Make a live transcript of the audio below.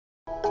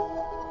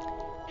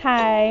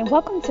Hi,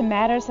 welcome to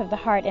Matters of the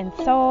Heart and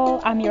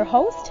Soul. I'm your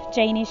host,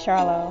 Janie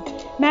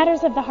Charlo.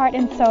 Matters of the Heart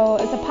and Soul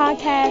is a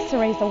podcast to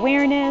raise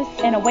awareness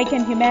and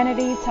awaken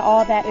humanity to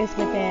all that is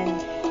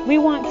within. We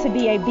want to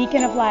be a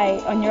beacon of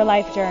light on your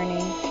life journey.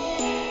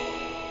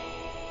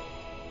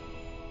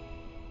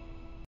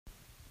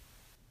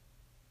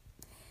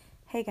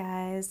 Hey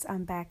guys,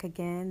 I'm back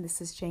again.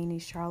 This is Janie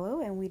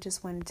Charlo, and we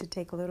just wanted to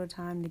take a little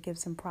time to give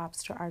some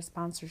props to our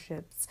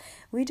sponsorships.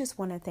 We just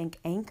want to thank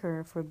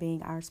Anchor for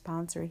being our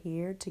sponsor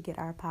here to get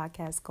our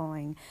podcast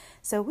going.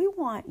 So we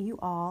want you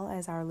all,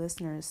 as our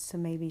listeners, to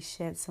maybe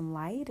shed some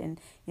light and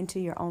into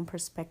your own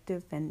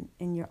perspective and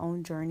in your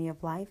own journey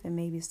of life, and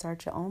maybe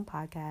start your own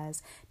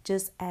podcast,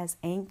 just as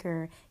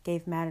Anchor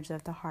gave Matters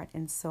of the Heart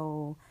and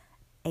Soul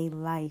a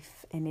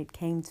life, and it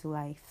came to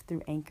life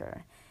through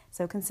Anchor.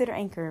 So consider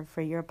Anchor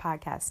for your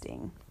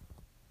podcasting.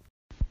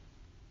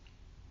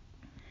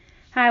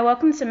 Hi,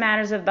 welcome to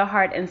Matters of the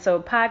Heart and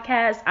Soul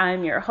podcast.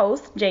 I'm your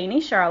host,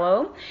 Janie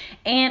Charlo.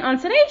 And on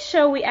today's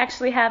show, we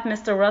actually have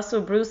Mr.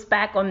 Russell Bruce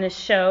back on the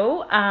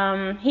show.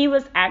 He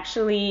was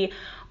actually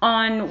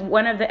on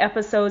one of the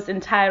episodes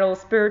entitled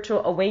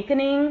Spiritual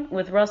Awakening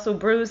with Russell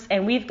Bruce,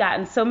 and we've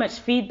gotten so much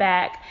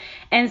feedback.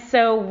 And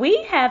so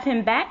we have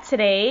him back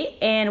today,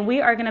 and we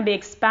are going to be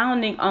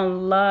expounding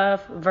on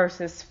love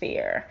versus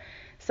fear.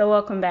 So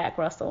welcome back,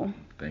 Russell.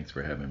 Thanks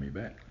for having me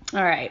back.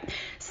 All right.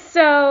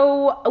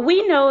 So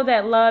we know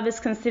that love is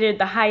considered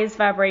the highest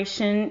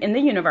vibration in the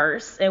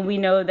universe, and we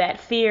know that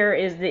fear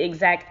is the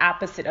exact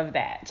opposite of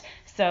that.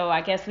 So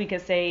I guess we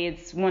could say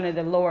it's one of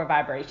the lower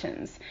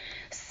vibrations.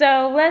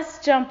 So let's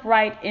jump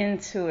right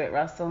into it,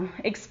 Russell.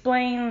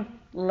 Explain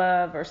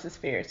love versus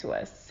fear to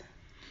us.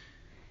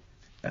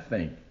 I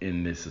think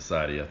in this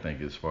society,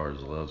 as far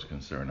as love's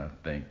concerned, I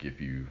think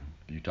if you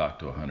talk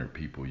to 100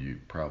 people, you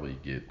probably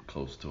get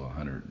close to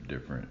 100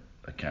 different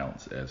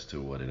accounts as to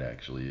what it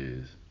actually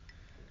is.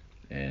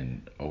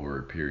 And over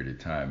a period of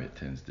time, it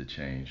tends to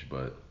change.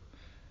 But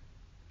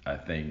I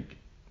think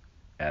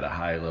at a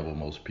high level,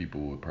 most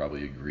people would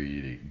probably agree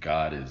that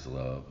God is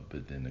love.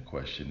 But then the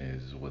question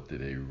is, what do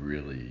they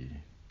really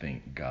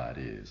think God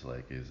is?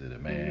 Like, is it a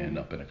man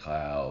up in a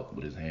cloud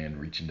with his hand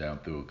reaching down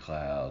through a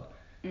cloud?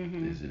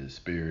 Is it a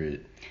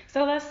spirit?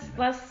 So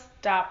let's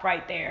stop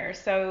right there.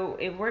 So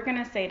if we're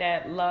going to say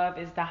that love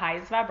is the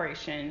highest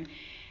vibration,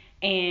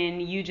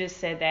 and you just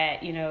said that,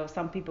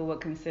 some people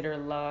would consider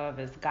love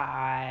as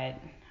God,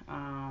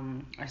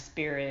 or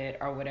spirit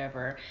or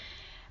whatever.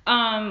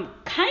 Kind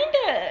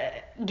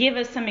of give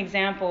us some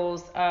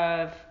examples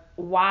of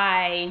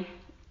why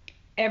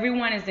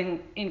everyone is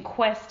in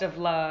quest of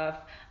love,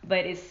 but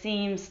it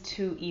seems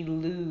to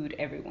elude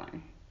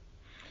everyone.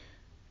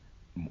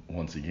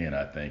 Once again,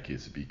 I think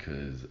it's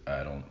because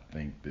I don't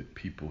think that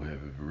people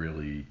have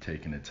really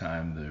taken the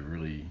time to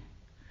really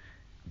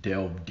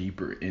delve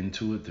deeper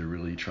into it, to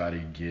really try to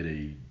get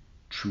a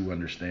true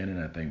understanding.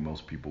 I think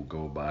most people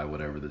go by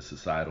whatever the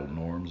societal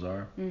norms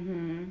are.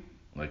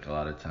 Like a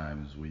lot of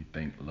times we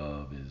think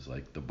love is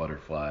like the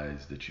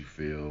butterflies that you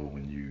feel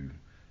when you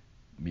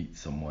meet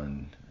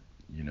someone,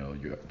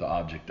 you're the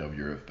object of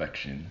your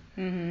affection,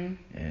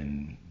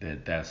 and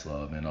that's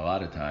love. And a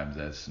lot of times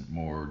that's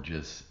more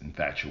just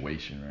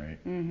infatuation, right?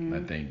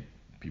 I think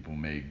people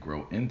may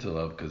grow into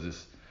love because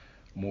it's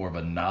more of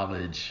a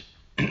knowledge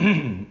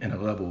and a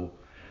level,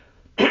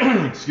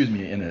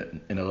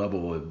 in a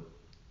level of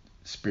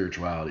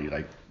spirituality.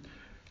 Like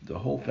the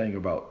whole thing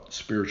about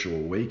spiritual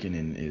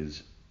awakening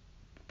is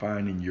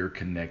finding your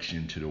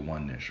connection to the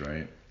oneness,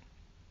 right?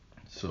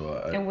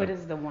 So and what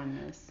is the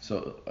oneness?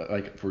 So,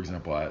 like, for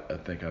example, I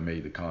think I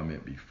made the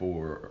comment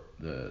before,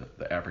 the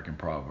African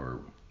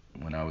proverb,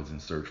 when I was in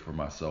search for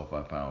myself,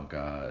 I found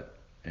God.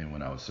 And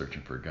when I was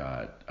searching for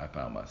God, I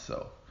found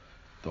myself.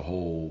 The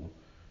whole,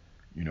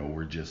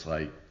 we're just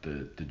like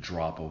the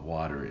drop of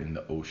water in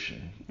the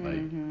ocean.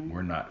 Like,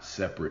 we're not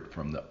separate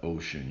from the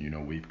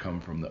ocean. We've come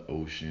from the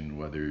ocean,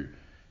 whether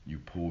you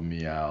pull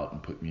me out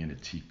and put me in a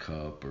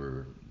teacup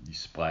or you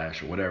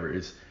splash or whatever,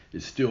 it's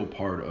still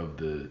part of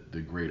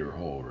the greater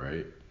whole,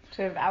 right?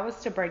 So if I was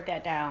to break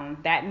that down,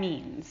 that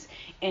means,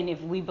 and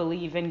if we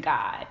believe in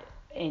God,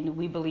 and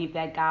we believe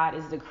that God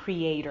is the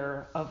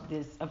creator of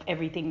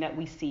everything that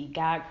we see.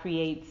 God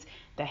creates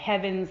the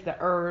heavens, the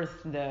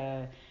earth,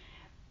 the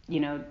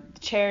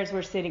chairs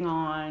we're sitting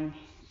on,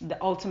 the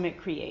ultimate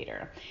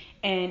creator.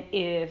 And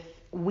if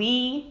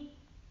we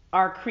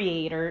are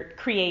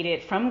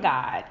created from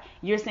God,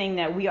 you're saying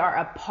that we are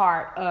a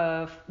part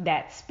of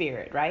that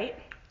spirit, right?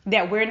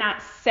 That we're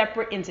not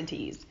separate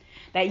entities,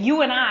 that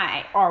you and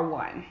I are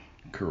one.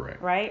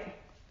 Correct. Right?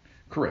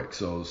 Correct.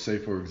 So say,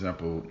 for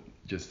example,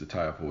 just to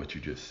tie up what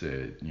you just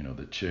said,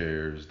 the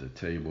chairs, the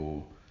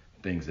table,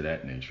 things of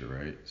that nature,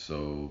 right?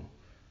 So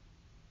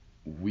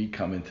we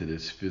come into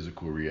this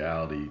physical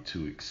reality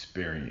to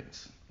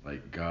experience.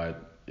 Like, God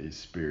is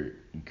spirit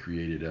and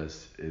created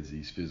us as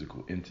these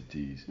physical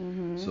entities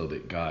so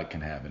that God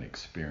can have an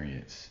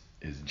experience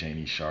as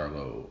Janie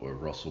Charlo or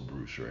Russell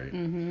Bruce,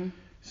 right?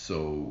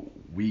 So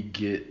we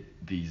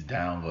get these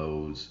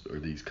downloads or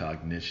these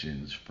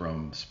cognitions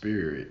from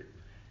spirit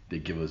They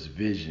give us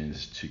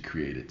visions to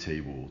create a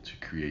table,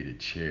 to create a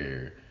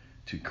chair,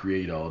 to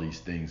create all these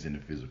things in the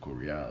physical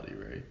reality,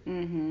 right?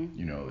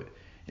 You know,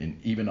 and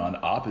even on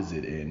the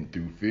opposite end,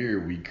 through fear,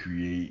 we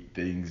create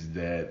things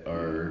that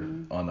are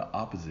on the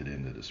opposite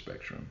end of the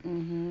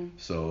spectrum.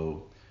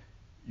 So,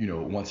 you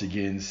know, once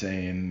again,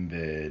 saying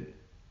that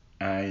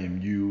I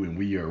am you and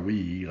we are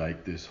we,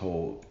 like this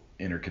whole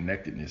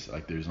interconnectedness,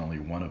 like there's only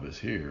one of us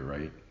here,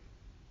 right?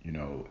 You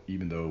know,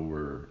 even though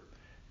we're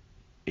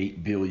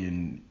 8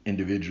 billion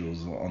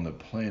individuals on the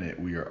planet,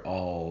 we are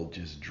all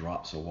just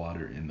drops of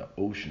water in the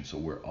ocean. So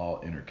we're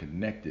all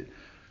interconnected.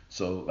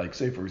 So, like,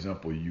 say, for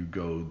example, you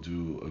go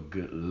do a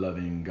good,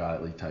 loving,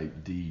 godly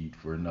type deed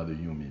for another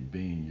human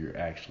being, you're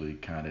actually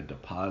kind of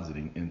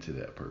depositing into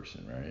that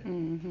person,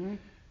 right?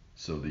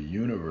 So the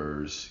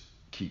universe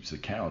keeps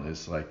account.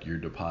 It's like you're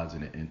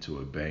depositing it into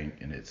a bank,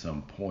 and at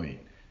some point,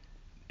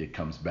 it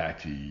comes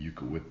back to you. You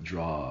could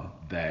withdraw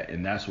that,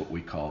 and that's what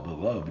we call the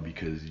love,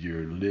 because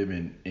you're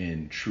living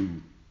in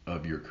truth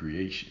of your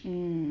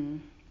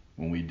creation.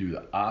 When we do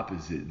the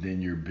opposite, then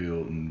you're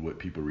building what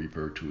people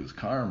refer to as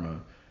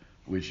karma,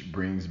 which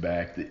brings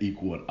back the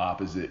equal and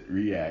opposite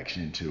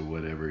reaction to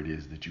whatever it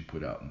is that you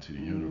put out into the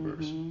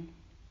universe.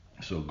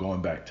 So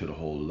going back to the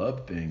whole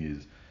love thing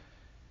is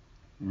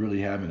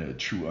really having a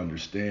true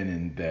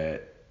understanding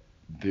that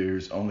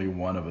there's only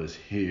one of us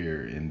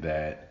here, and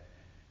that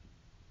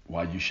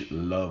why you should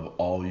love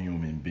all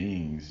human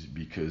beings,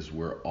 because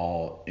we're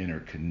all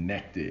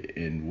interconnected.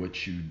 And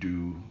what you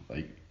do,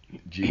 like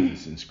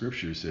Jesus in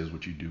scripture says,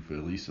 what you do for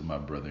the least of my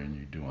brother and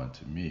you do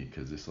unto me,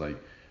 because it's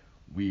like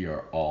we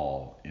are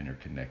all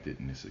interconnected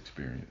in this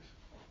experience.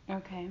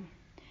 Okay.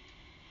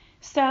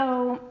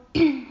 So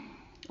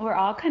we're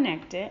all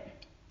connected,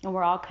 and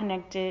we're all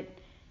connected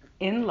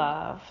in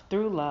love,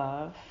 through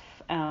love,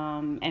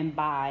 and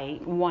by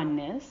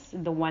oneness,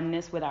 the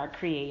oneness with our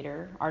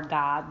Creator, our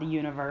God, the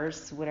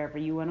universe, whatever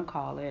you want to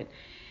call it.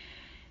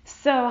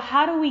 So,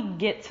 how do we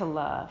get to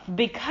love?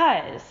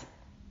 Because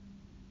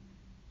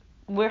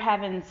we're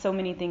having so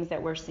many things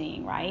that we're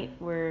seeing, right?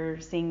 We're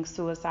seeing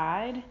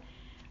suicide.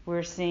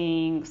 We're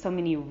seeing so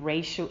many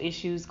racial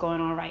issues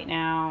going on right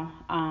now.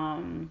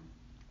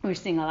 We're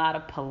seeing a lot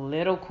of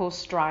political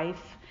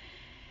strife.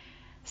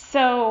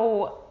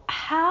 So,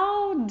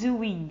 how do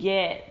we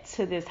get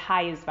to this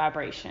highest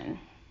vibration?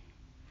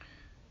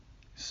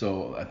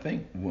 So I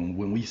think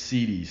when we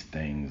see these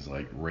things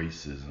like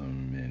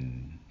racism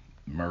and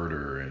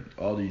murder and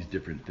all these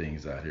different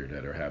things out here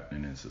that are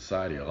happening in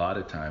society, a lot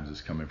of times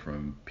it's coming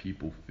from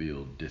people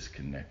feel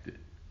disconnected.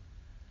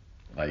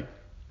 Like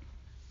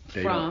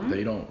they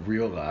don't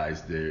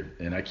realize they're,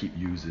 and I keep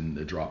using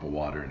the drop of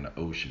water in the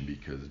ocean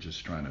because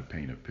just trying to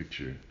paint a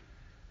picture.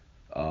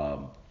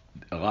 Um,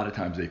 a lot of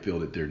times they feel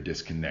that they're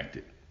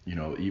disconnected. You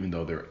know, even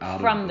though they're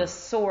out from of the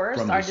source,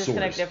 from or the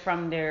disconnected source.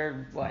 from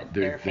their what?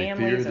 They Their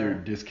families, fear they're or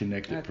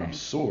disconnected from okay.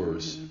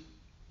 source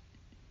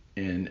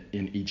in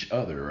each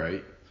other,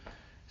 right?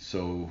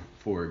 So,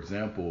 for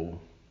example,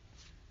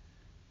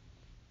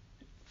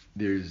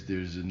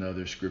 there's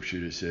another scripture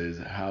that says,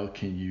 "How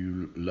can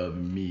you love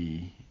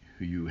me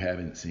who you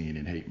haven't seen,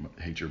 and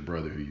hate your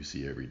brother who you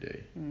see every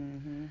day?"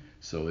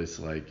 So it's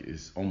like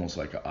it's almost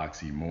like an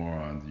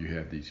oxymoron. You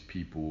have these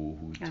people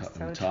who,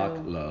 who talk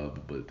true.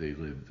 love, but they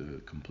live the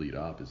complete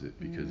opposite,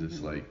 because it's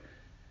like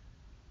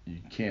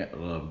you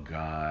can't love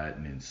God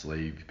and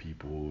enslave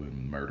people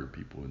and murder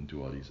people and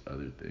do all these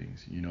other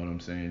things. You know what I'm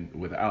saying?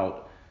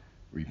 Without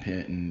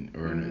repenting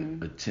or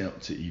an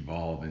attempt to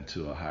evolve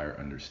into a higher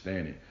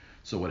understanding.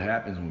 So what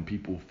happens when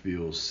people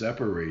feel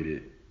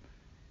separated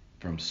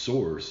from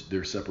source,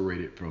 they're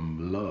separated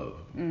from love.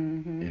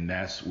 And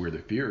that's where the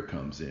fear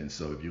comes in.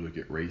 So if you look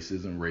at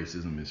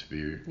racism is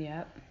fear.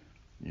 Yep.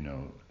 You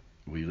know,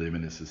 we live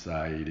in a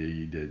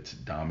society that's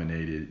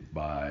dominated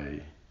by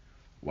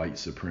white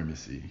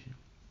supremacy,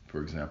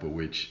 for example,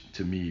 which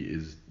to me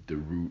is the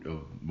root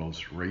of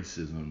most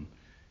racism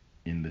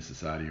in the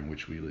society in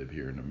which we live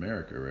here in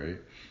America, right?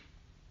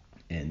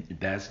 And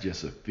that's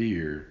just a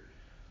fear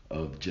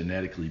of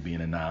genetically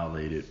being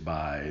annihilated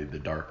by the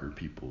darker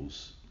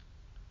peoples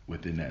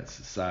within that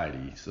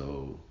society.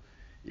 So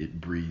it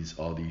breeds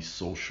all these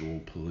social,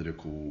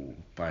 political,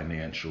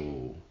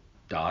 financial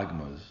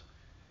dogmas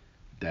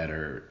that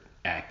are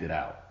acted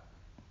out.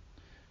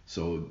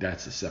 So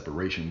that's a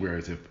separation.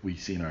 Whereas if we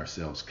seen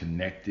ourselves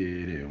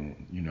connected,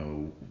 and you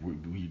know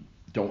we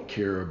don't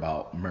care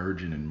about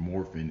merging and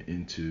morphing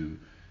into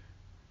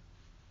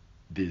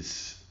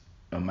this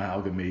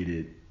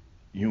amalgamated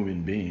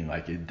human being,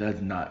 like it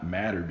does not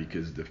matter,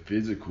 because the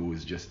physical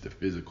is just the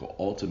physical.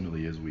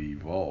 Ultimately, as we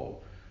evolve,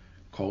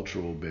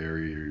 cultural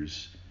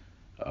barriers,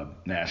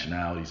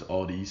 nationalities,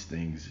 all these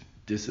things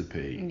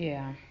dissipate.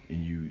 Yeah.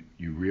 And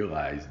you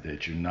realize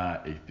that you're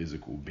not a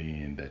physical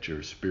being, that you're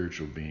a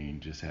spiritual being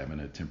just having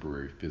a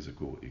temporary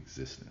physical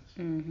existence.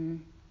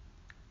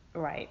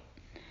 Right.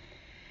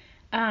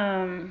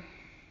 Um.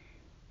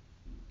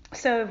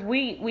 So if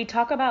we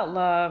talk about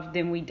love,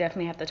 then we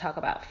definitely have to talk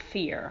about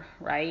fear,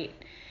 right?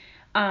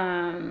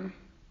 Um.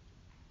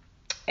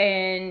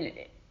 And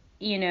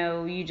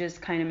you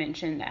just kind of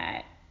mentioned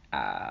that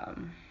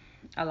um,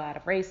 a lot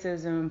of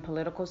racism,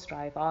 political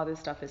strife, all this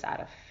stuff is out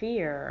of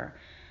fear.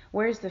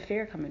 Where's the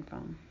fear coming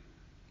from?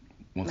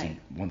 Like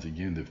Once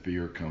again, the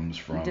fear comes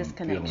from feeling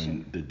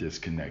disconnection. the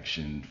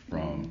disconnection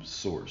from Mm-hmm.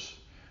 source.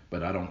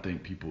 But I don't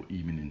think people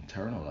even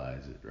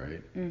internalize it,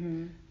 right?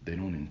 Mm-hmm. They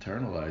don't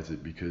internalize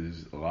it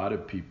because a lot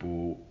of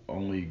people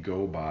only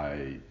go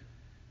by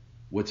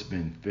what's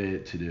been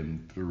fed to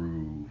them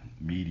through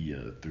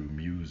media, through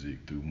music,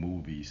 through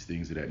movies,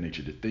 things of that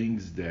nature, the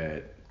things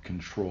that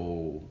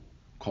control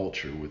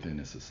culture within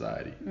a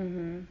society.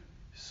 Mm-hmm.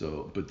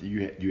 So, but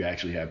you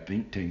actually have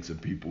think tanks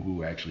of people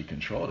who actually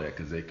control that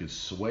because they could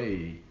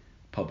sway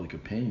public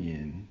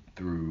opinion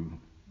through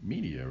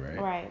media, right?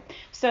 Right.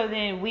 So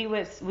then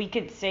we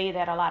could say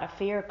that a lot of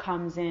fear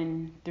comes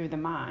in through the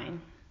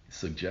mind.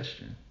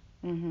 Suggestion.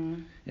 Mm-hmm.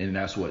 And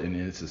that's what in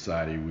this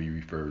society we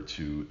refer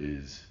to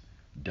is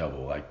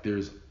double. Like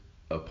there's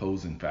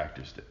opposing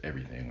factors to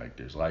everything. Like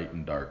there's light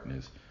and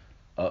darkness,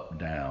 up,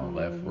 down,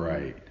 left, Mm-hmm.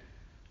 right,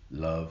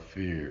 love,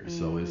 fear.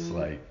 So it's Mm-hmm.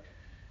 like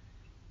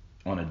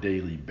on a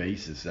daily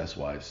basis, that's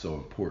why it's so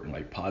important,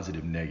 like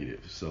positive,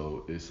 negative.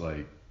 So it's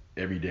like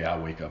every day I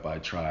wake up, I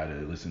try to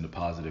listen to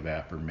positive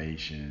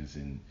affirmations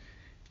and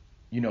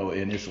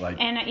it's like,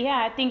 And yeah,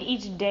 I think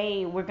each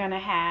day we're gonna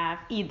have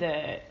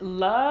either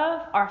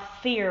love or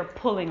fear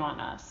pulling on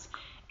us,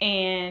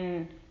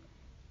 and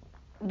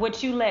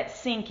what you let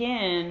sink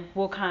in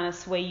will kind of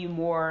sway you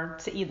more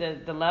to either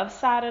the love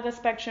side of the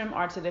spectrum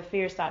or to the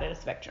fear side of the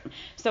spectrum.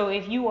 So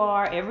if you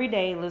are every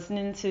day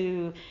listening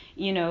to,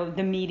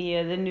 the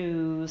media, the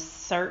news,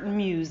 certain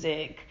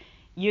music,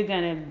 you're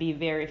going to be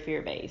very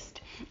fear based.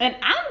 And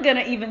I'm going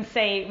to even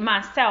say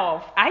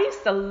myself, I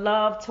used to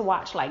love to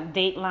watch like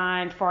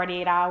Dateline,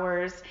 48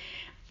 Hours,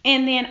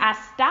 and then I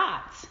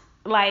stopped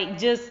like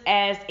just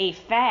as a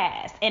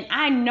fast. And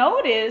I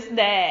noticed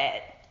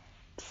that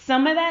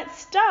some of that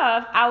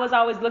stuff, I was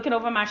always looking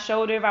over my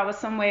shoulder if I was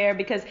somewhere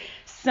because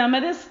some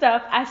of the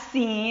stuff I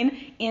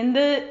seen in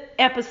the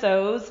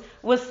episodes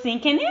was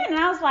sinking in. And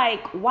I was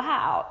like,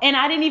 wow. And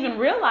I didn't even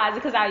realize it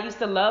because I used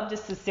to love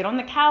just to sit on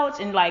the couch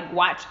and like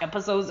watch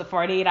episodes of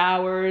 48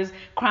 Hours,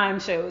 crime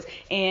shows.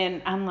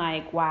 And I'm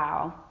like,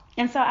 wow.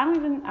 And so I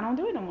don't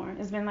do it no more.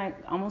 It's been like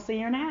almost a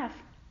year and a half.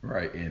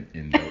 right,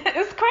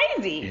 It's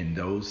crazy. in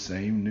those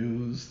same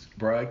news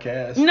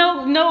broadcasts,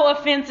 No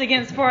offense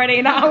against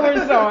 48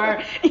 hours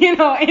or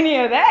any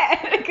of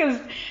that, because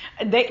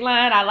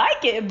Dateline I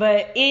like it,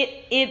 but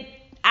it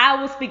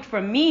I will speak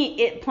for me.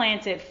 It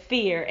planted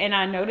fear, and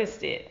I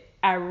noticed it.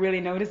 I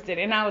really noticed it,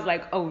 and I was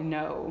like, oh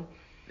no.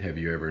 have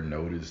you ever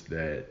noticed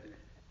that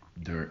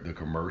the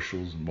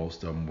commercials,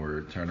 most of them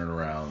were turning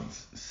around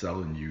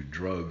selling you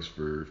drugs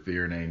for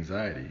fear and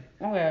anxiety?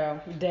 Well,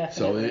 So it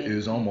definitely.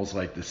 was almost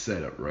like the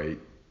setup, right?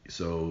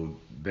 So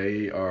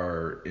they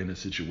are in a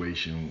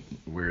situation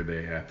where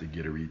they have to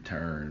get a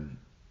return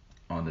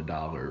on the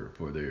dollar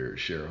for their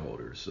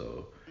shareholders.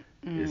 So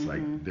it's like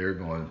Mhm. they're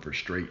going for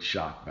straight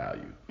shock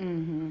value.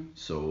 Mhm.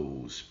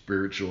 So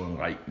spiritual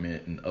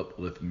enlightenment and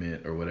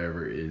upliftment or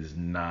whatever is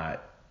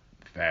not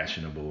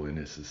fashionable in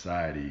this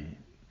society.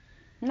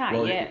 Not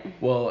yet.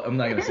 I'm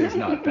not gonna say it's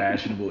not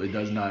fashionable. It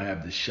does not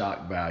have the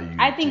shock value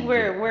I to think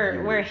we're get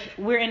we're we're viewers.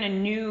 we're in a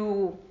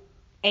new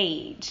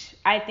age.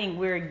 I think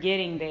we're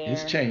getting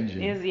It's there.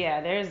 changing. Is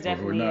Yeah, there's We're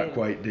definitely not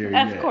quite there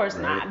of yet, course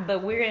right? not,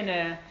 but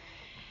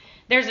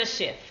there's a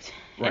shift.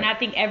 And Right. I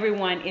think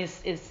everyone is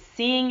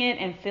seeing it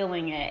and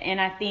feeling it. And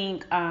I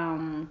think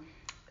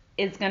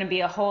it's going to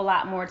be a whole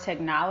lot more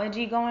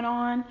technology going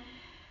on,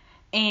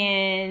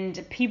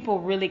 and people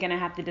really going to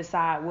have to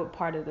decide what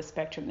part of the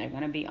spectrum they're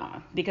going to be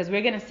on, because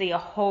we're going to see a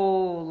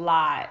whole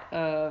lot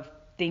of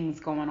things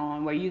going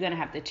on where you're going to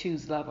have to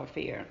choose love or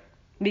fear,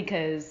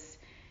 because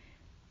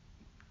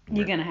you're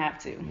We're going to have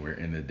to. we're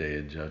in the day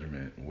of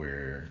judgment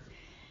where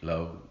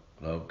love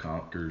love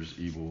conquers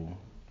evil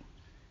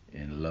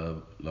and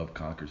love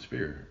conquers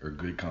fear, or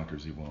good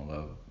conquers evil and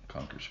love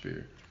conquers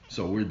fear.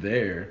 So we're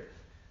there,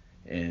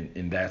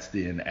 and that's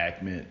the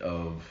enactment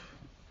of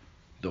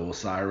the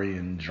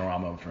Osirian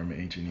drama from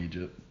ancient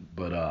Egypt.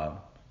 But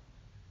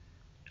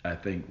I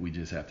think we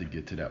just have to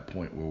get to that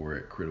point where we're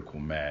at critical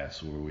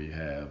mass, where we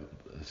have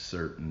a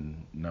certain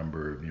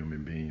number of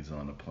human beings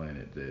on the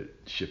planet that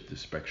shift the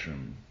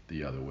spectrum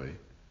the other way.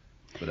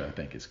 But I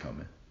think it's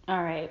coming.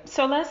 All right.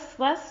 So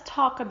let's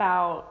talk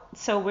about,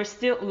 so we're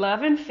still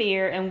love and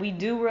fear, and we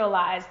do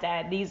realize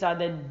that these are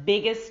the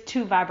biggest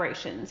two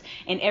vibrations.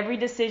 And every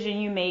decision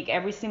you make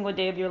every single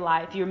day of your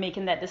life, you're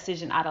making that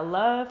decision out of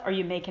love or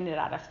you're making it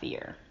out of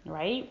fear,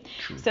 right?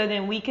 True. So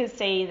then we could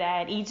say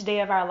that each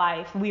day of our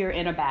life we are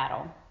in a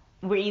battle.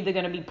 We're either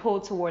going to be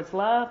pulled towards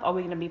love or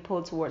we're going to be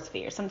pulled towards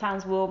fear.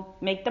 Sometimes we'll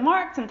make the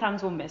mark,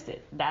 sometimes we'll miss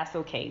it. That's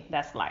okay.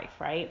 That's life,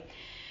 right?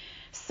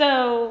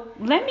 So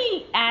let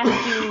me ask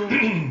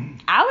you,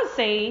 I would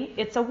say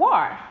it's a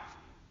war.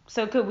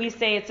 So could we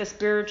say it's a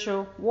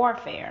spiritual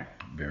warfare?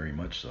 Very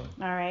much so.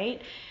 All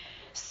right.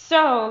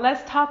 So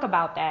let's talk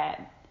about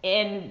that.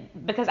 And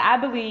because I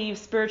believe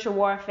spiritual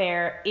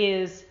warfare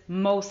is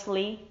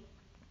mostly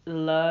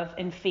love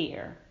and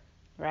fear,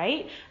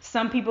 right?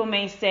 Some people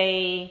may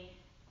say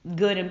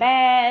good and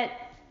bad,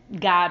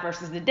 God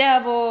versus the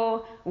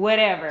devil,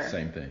 whatever.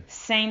 Same thing.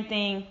 Same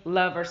thing,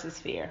 love versus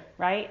fear,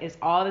 right? It's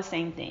all the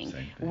same thing.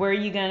 Same thing.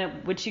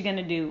 What you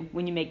gonna do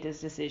when you make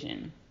this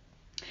decision?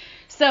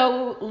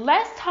 So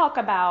let's talk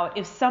about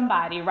if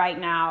somebody right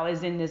now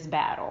is in this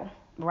battle,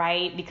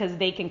 right? Because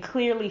they can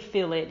clearly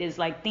feel it. It's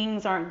like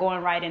things aren't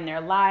going right in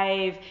their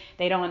life.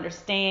 They don't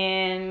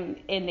understand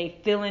and they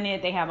feeling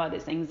it. They have all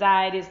this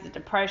anxiety, the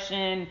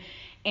depression,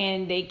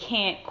 and they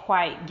can't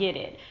quite get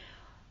it.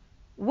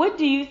 What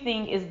do you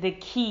think is the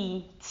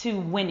key to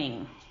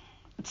winning,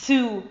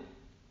 to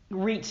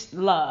reach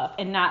love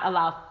and not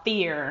allow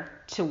fear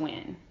to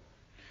win?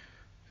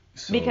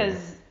 So,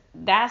 Because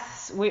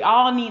we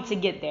all need to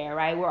get there,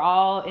 right? We're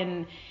all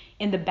in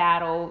the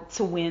battle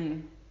to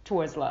win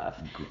towards love.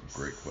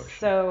 Great question.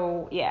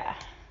 So, yeah.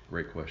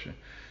 Great question.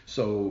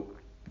 So,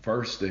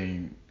 first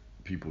thing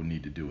people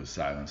need to do is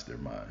silence their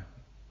mind.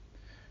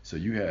 So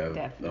you have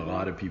Definitely. a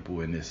lot of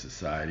people in this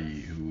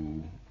society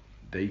who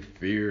they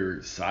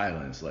fear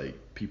silence. Like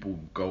people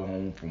go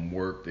home from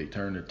work, they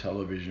turn the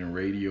television,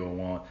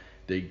 radio on,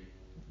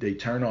 they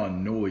turn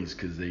on noise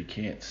because they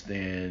can't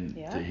stand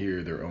to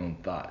hear their own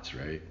thoughts,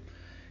 right?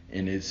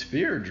 And it's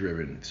fear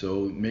driven.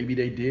 So maybe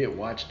they did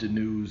watch the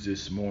news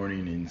this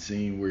morning and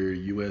seen where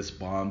US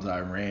bombs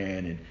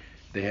Iran, and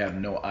they have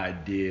no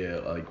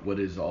idea like what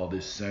is all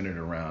this centered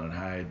around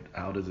and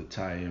how does it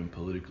tie in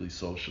politically,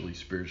 socially,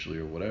 spiritually,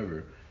 or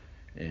whatever.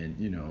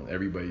 And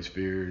everybody's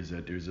fear is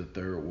that there's a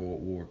third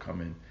world war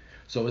coming.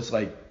 So it's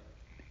like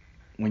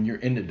when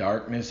you're in the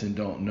darkness and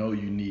don't know,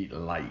 you need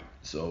light.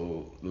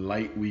 So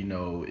light, we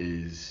know,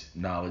 is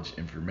knowledge,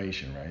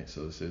 information, right?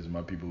 So it says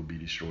my people will be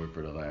destroyed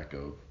for the lack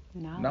of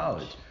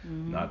knowledge.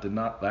 Mm-hmm.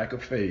 Not lack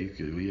of faith,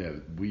 because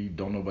we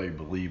don't nobody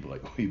believe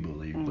like we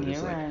believe, but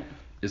it's like right.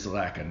 It's a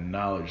lack of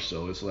knowledge.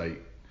 So it's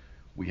like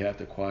we have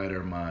to quiet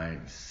our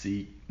mind,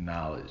 seek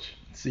knowledge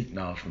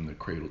from the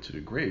cradle to the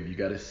grave. You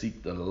got to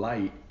seek the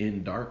light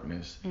in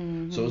darkness.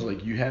 Mm-hmm. So it's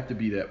like you have to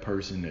be that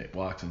person that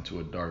walks into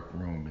a dark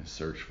room and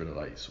search for the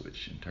light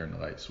switch and turn the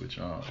light switch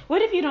on.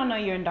 What if you don't know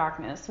you're in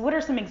darkness? What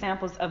are some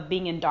examples of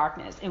being in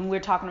darkness? And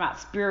we're talking about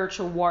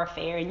spiritual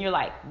warfare, and you're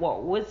like, whoa,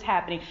 what's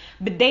happening?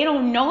 But they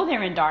don't know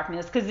they're in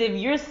darkness, because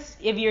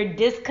if you're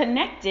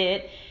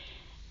disconnected,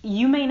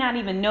 you may not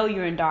even know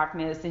you're in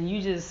darkness, and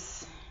you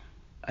just...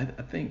 I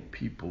think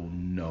people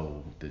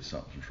know that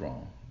something's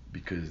wrong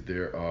because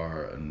there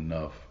are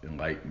enough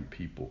enlightened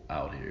people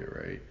out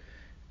here, right?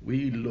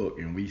 We look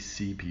and we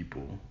see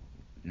people,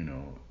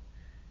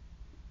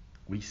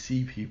 we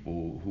see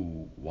people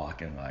who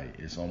walk in light.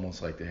 It's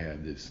almost like they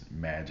have this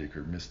magic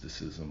or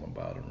mysticism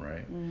about them,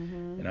 right?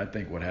 Mm-hmm. And I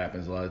think what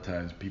happens a lot of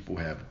times, people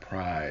have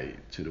pride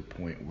to the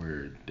point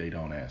where they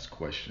don't ask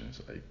questions.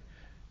 Like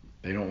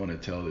they don't want to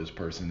tell this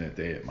person that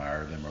they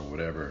admire them or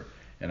whatever.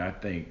 And I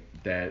think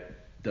that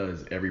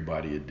does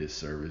everybody a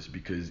disservice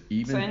because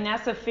and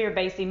that's a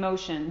fear-based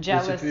emotion.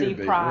 Jealousy,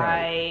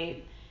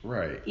 pride,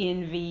 right.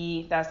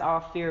 Envy, that's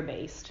all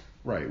fear-based.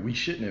 Right. We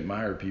shouldn't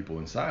admire people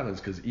in silence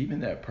because even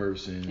that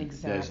person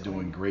that's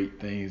doing great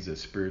things,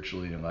 that's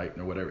spiritually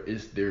enlightened or whatever,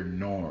 it's their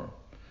norm.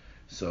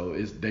 So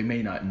they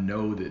may not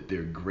know that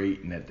they're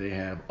great and that they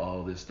have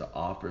all this to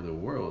offer the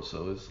world.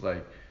 So it's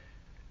like,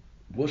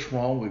 what's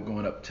wrong with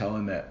going up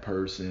telling that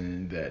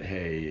person that,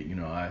 hey,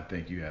 I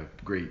think you have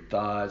great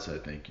thoughts. I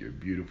think you're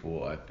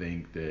beautiful. I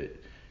think that,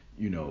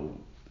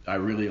 I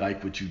really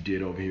like what you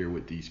did over here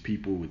with these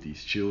people, with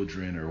these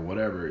children or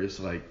whatever. It's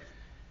like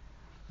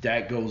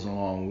that goes a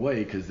long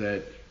way because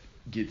that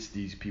gets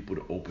these people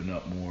to open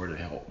up more, to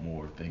help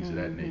more, things of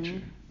that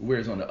nature.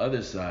 Whereas on the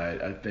other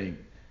side, I think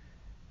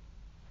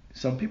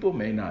some people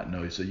may not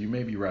know. So you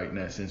may be right in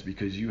that sense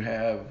because you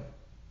have,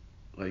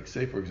 like,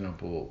 say, for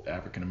example,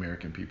 African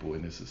American people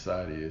in this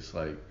society, it's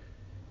like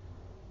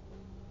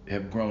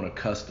have grown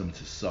accustomed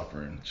to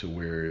suffering to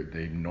where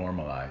they've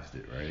normalized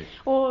it, right?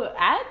 Well,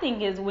 I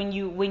think is when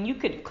you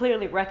could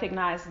clearly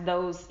recognize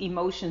those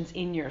emotions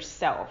in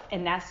yourself,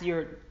 and that's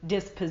your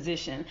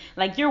disposition.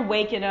 Like you're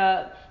waking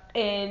up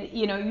and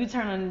you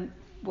turn on,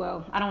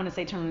 well, I don't want to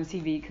say turn on the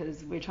TV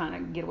because we're trying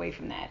to get away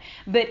from that.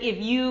 But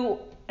if you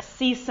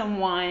see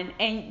someone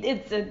and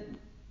it's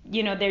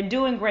they're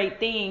doing great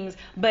things,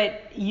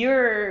 but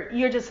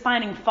you're just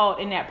finding fault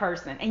in that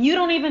person, and you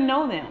don't even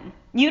know them.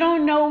 You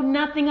don't know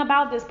nothing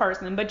about this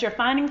person, but you're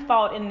finding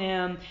fault in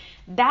them.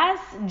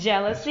 That's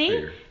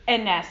jealousy,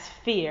 and that's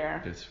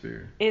fear. That's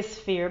fear. It's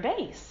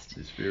fear-based.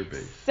 It's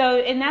fear-based. So,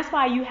 and that's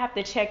why you have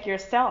to check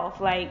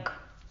yourself, like,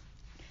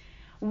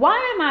 why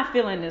am I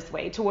feeling this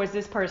way towards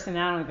this person?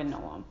 I don't even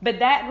know them. But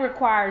that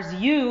requires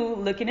you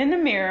looking in the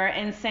mirror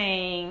and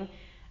saying,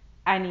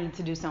 I need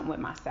to do something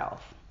with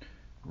myself.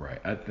 Right.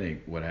 I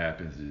think what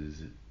happens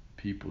is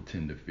people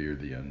tend to fear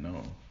the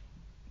unknown.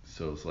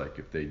 So it's like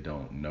if they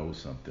don't know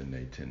something,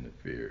 they tend to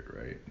fear it,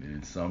 right? And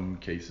in some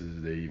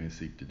cases, they even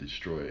seek to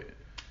destroy it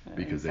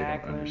because they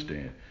don't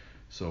understand.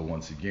 So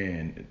once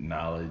again,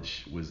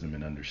 knowledge, wisdom,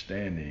 and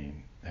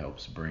understanding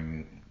helps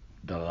bring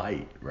the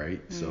light, right?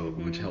 So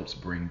which helps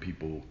bring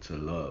people to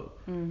love.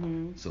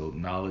 So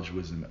knowledge,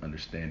 wisdom, and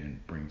understanding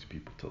brings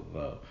people to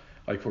love.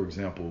 Like for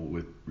example,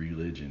 with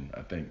religion,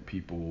 I think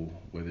people,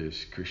 whether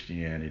it's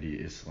Christianity,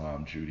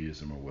 Islam,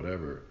 Judaism, or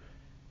whatever,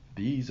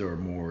 these are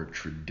more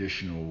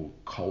traditional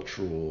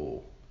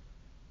cultural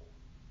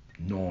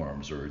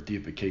norms or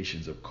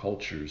deifications of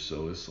cultures.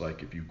 So it's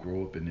like if you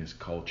grow up in this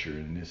culture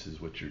and this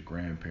is what your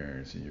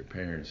grandparents and your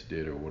parents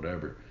did or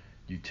whatever,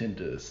 you tend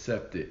to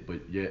accept it,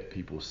 but yet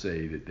people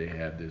say that they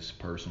have this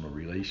personal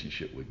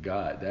relationship with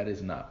God. That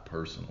is not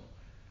personal.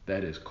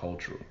 That is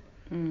cultural.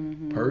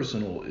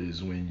 Personal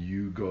is when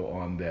you go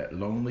on that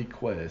lonely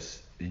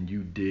quest and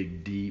you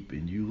dig deep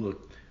and you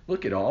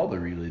look at all the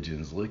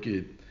religions. Look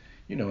at,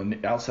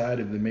 outside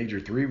of the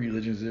major three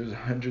religions, there's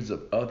hundreds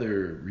of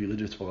other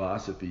religious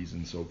philosophies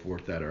and so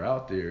forth that are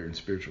out there, and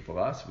spiritual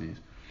philosophies,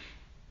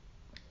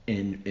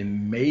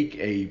 and make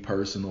a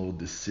personal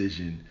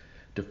decision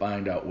to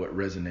find out what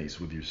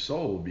resonates with your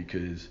soul.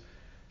 Because,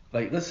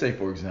 like, let's say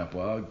for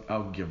example,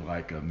 I'll give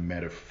like a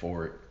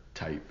metaphoric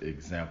type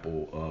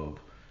example of,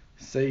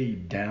 say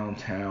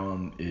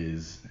downtown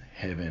is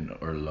heaven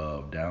or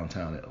love,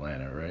 downtown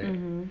Atlanta, right?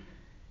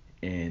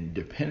 And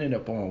depending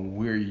upon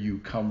where you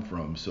come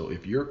from, so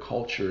if your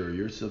culture,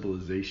 your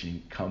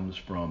civilization comes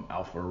from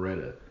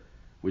Alpharetta,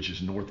 which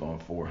is north on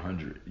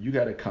 400, you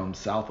got to come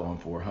south on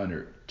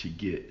 400 to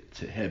get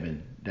to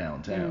heaven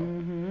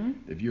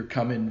downtown. If you're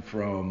coming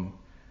from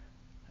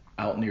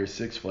out near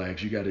Six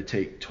Flags, you got to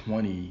take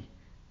 20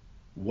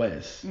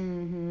 west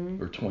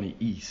or 20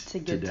 east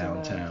to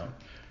downtown.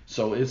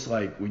 So it's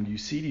like when you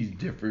see these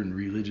different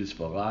religious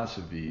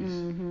philosophies,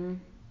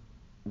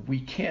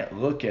 we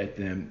can't look at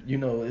them,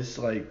 it's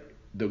like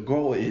the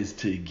goal is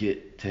to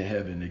get to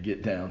heaven, to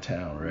get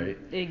downtown, right?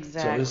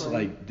 Exactly. So it's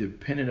like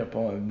depending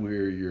upon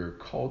where your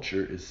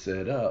culture is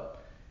set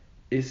up,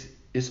 it's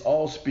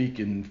all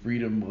speaking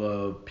freedom,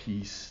 love,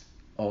 peace,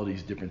 all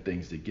these different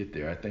things to get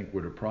there. I think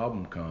where the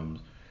problem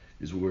comes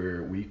is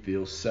where we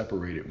feel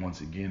separated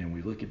once again, and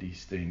we look at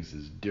these things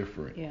as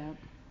different. Yeah.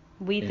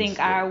 We think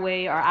our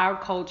way or our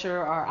culture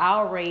or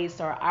our race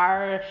or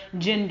our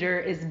gender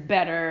is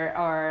better,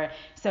 or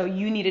so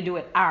you need to do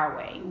it our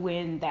way,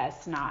 when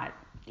that's not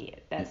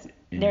it.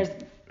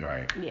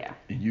 Right. Yeah.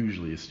 And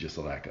usually it's just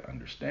a lack of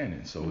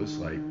understanding. So it's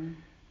like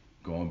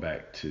going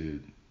back to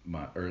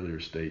my earlier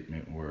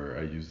statement where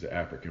I used the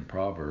African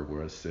proverb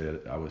where I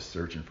said I was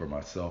searching for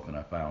myself and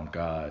I found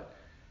God,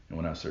 and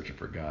when I was searching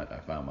for God, I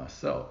found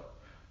myself.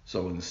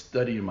 So in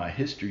studying my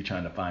history,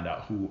 trying to find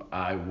out who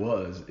I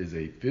was as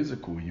a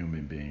physical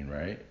human being,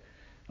 right?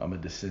 I'm a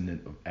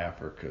descendant of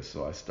Africa,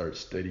 so I start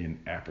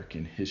studying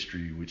African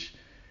history, which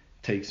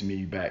takes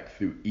me back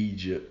through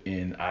Egypt,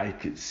 and I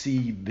could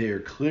see there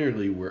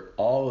clearly where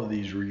all of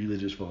these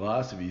religious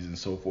philosophies and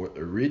so forth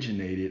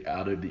originated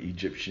out of the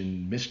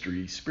Egyptian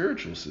mystery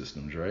spiritual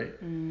systems, right?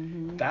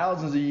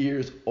 Thousands of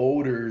years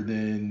older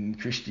than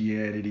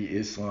Christianity,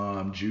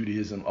 Islam,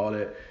 Judaism, all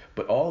that.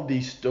 But all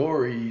these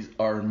stories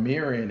are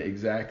mirroring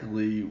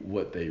exactly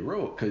what they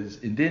wrote.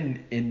 And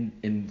then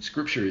in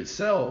scripture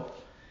itself,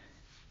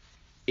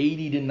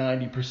 80 to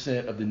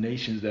 90% of the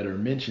nations that are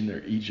mentioned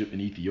are Egypt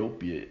and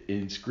Ethiopia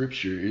in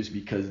scripture, is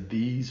because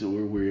these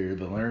were where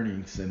the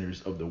learning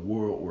centers of the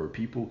world were.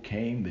 People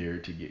came there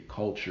to get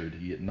culture, to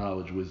get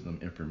knowledge, wisdom,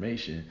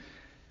 information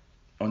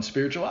on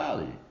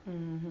spirituality.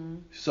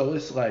 So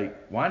it's like,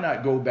 why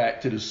not go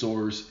back to the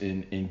source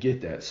and get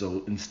that?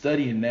 So in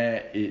studying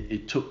that,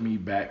 it took me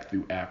back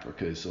through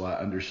Africa, so I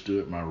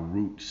understood my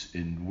roots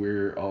and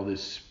where all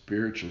this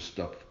spiritual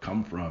stuff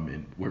come from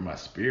and where my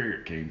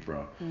spirit came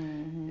from.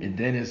 And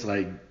then it's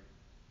like,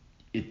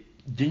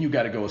 then you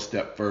got to go a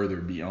step further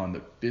beyond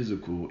the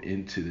physical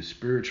into the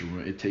spiritual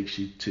realm. It takes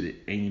you to the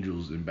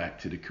angels and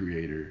back to the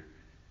Creator.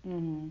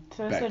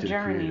 So it's a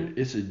journey.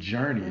 It's a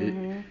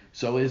journey.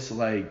 So it's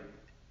like,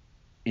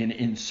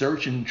 in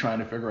searching, trying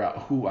to figure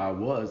out who I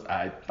was,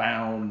 I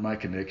found my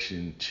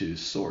connection to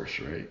source,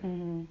 right?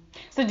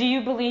 So do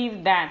you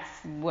believe that's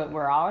what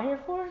we're all here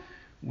for?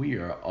 We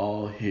are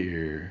all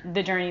here.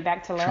 The journey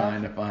back to love?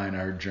 Trying to find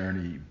our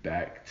journey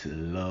back to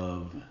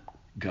love,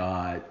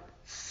 God,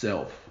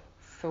 self.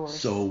 Source.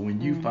 So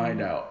when you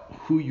find out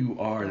who you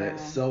are,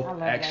 that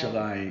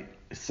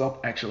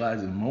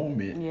self-actualizing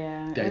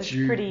moment, that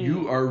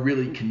you are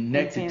really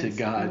connected to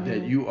God,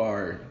 that you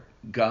are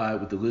God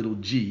with the little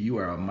g, you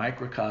are a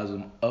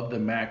microcosm of the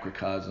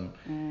macrocosm.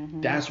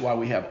 That's why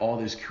we have all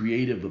this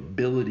creative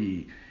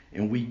ability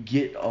and we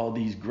get all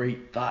these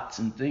great thoughts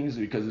and things,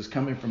 because it's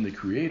coming from the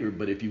Creator.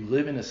 But if you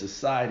live in a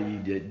society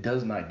that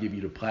does not give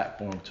you the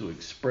platform to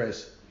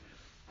express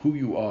who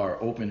you are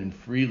open and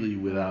freely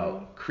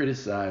without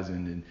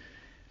criticizing and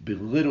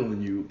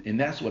belittling you, and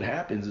that's what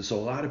happens. And so a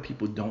lot of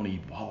people don't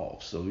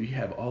evolve. So you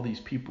have all these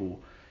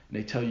people, and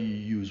they tell you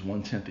use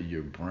 1/10 of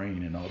your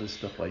brain and all this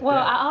stuff like that.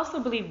 Well, I also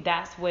believe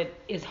that's what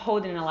is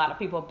holding a lot of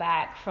people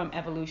back from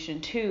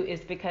evolution too, is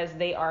because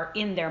they are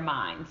in their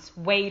minds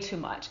way too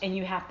much, and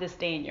you have to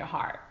stay in your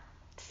heart.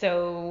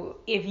 So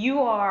if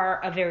you are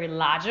a very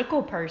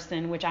logical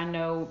person, which I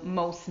know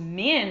most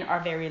men are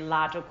very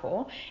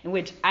logical, in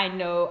which I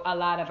know a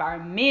lot of our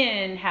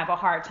men have a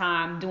hard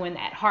time doing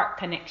that heart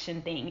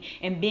connection thing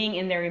and being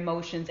in their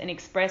emotions and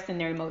expressing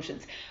their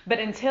emotions. But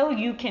until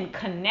you can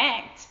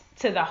connect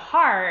to the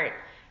heart,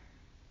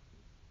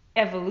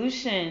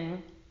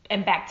 evolution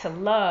and back to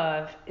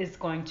love is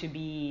going to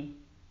be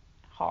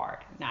hard.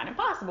 Not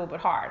impossible, but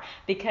hard,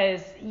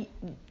 because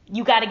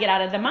you got to get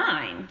out of the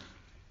mind.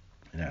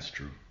 That's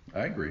true.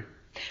 I agree.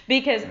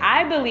 Because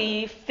I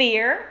believe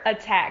fear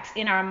attacks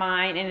in our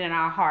mind and in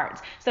our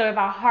hearts. So if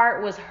our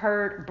heart was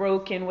hurt,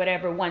 broken,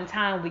 whatever, one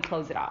time, we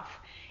close it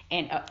off.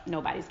 And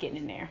nobody's getting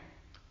in there.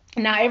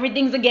 Now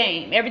everything's a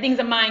game. Everything's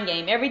a mind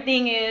game.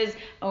 Everything is,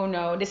 oh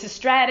no, this is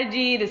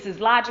strategy. This is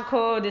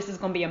logical. This is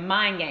going to be a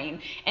mind game.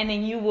 And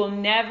then you will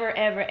never,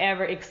 ever,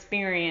 ever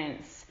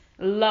experience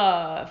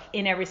love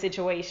in every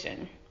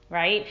situation,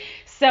 right?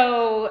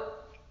 So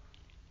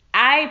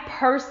I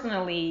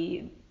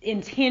personally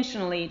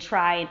intentionally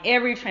try in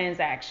every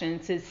transaction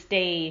to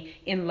stay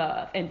in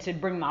love and to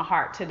bring my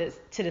heart to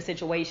the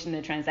situation,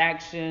 the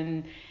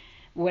transaction,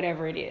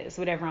 whatever it is,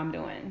 whatever I'm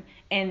doing.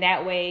 And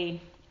that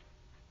way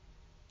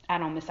I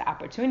don't miss the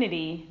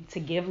opportunity to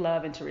give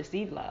love and to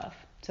receive love,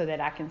 so that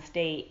I can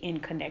stay in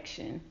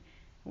connection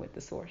with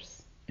the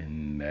source.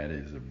 And that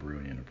is a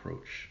brilliant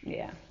approach.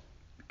 Yeah.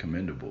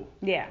 Commendable.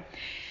 Yeah.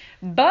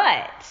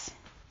 But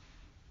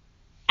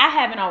I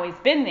haven't always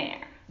been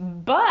there.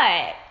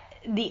 But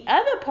the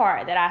other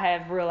part that I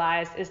have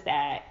realized is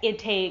that it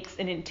takes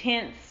an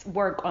intense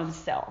work on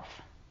self.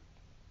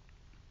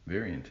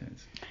 Very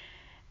intense.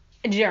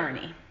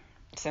 Journey.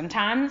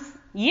 Sometimes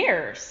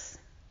years.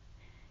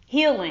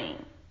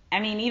 Healing.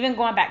 I mean, even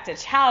going back to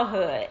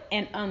childhood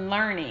and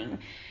unlearning.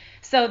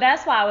 So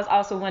that's why I was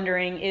also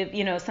wondering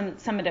if,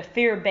 some of the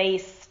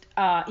fear-based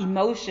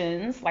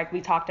emotions, like we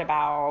talked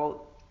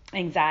about,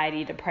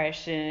 anxiety,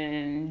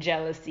 depression,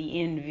 jealousy,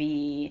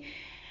 envy,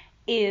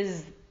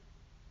 is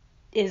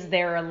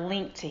there a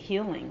link to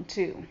healing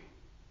too?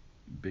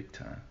 Big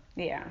time.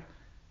 Yeah.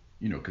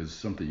 Because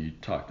something you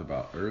talked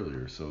about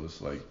earlier. So it's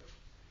like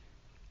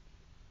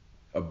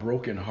a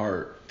broken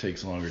heart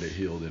takes longer to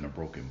heal than a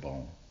broken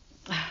bone.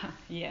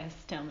 Yes,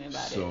 tell me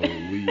about so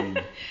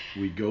it.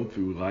 we go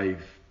through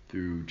life,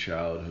 through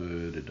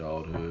childhood,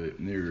 adulthood,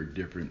 and there are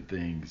different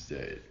things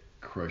that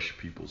crush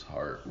people's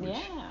heart, which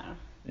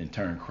in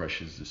turn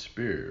crushes the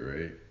spirit,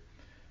 right?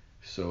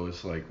 So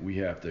it's like we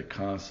have to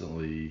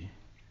constantly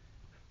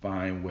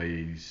find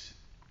ways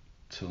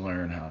to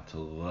learn how to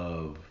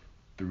love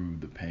through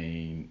the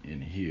pain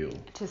and heal.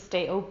 To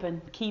stay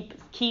open,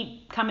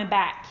 keep coming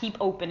back, keep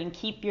open, and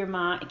keep your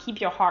mind, keep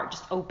your heart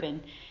just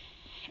open.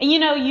 And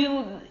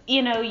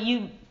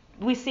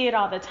we see it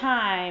all the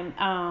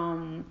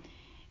time.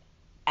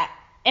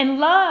 And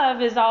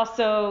love is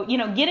also,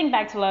 getting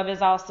back to love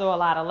is also a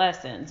lot of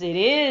lessons. It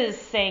is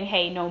saying,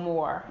 hey, no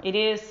more. It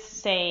is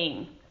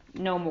saying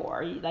no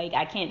more. Like,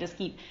 I can't just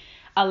keep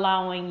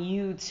allowing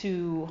you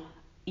to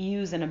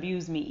use and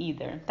abuse me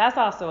either. That's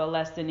also a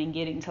lesson in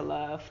getting to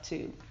love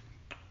too.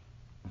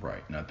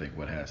 Right. And I think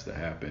what has to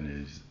happen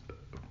is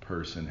a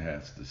person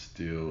has to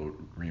still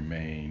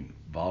remain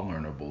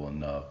vulnerable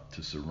enough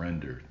to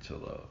surrender to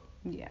love.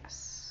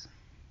 Yes.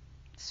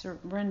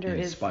 Surrender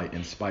in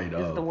spite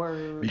of the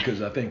word.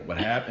 Because I think what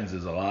happens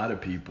is a lot of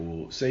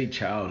people, say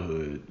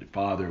childhood, the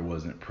father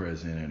wasn't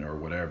present or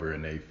whatever,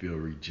 and they feel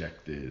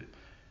rejected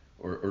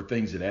or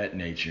things of that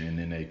nature, and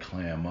then they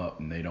clam up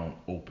and they don't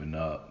open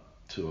up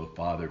to a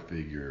father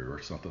figure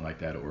or something like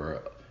that,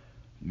 or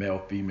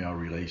male-female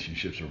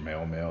relationships, or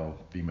male-male,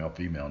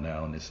 female-female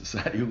now in this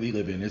society we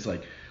live in. It's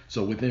like,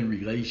 so within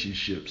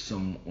relationships,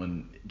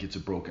 someone gets a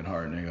broken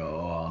heart and they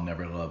go, oh, I'll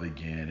never love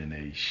again, and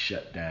they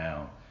shut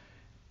down,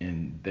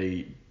 and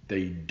they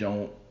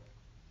don't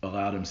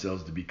allow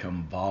themselves to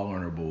become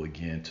vulnerable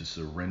again, to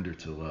surrender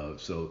to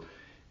love. So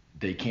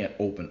they can't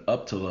open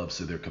up to love,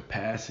 so their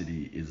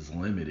capacity is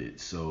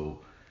limited. So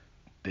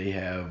they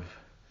have,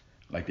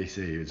 like they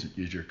say, is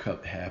your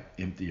cup half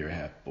empty or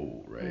half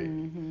full, right?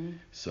 Mm-hmm.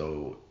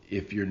 So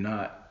if you're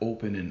not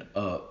opening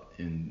up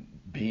and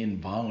being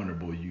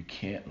vulnerable, you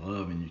can't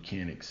love and you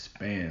can't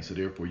expand. So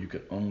therefore, you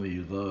could only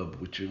love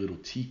with your little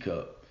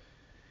teacup,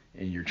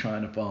 and you're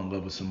trying to fall in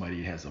love with somebody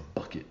that has a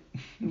bucket.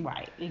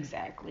 Right,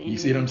 exactly. You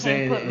see what I'm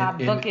saying? Put my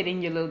bucket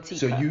in your little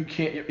teacup. So you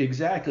can't,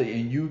 exactly,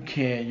 and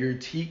your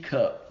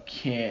teacup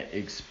can't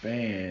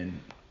expand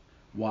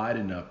wide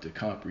enough to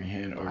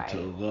comprehend or to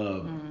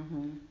love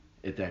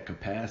at that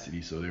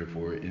capacity. So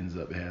therefore, it ends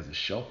up, it has a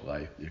shelf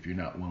life if you're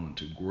not willing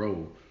to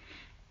grow.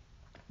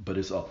 But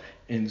it's all,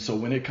 and so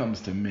when it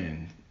comes to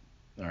men,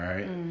 all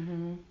right,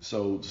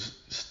 so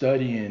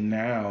studying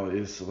now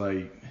is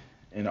like,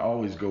 and I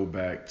always go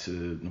back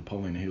to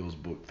Napoleon Hill's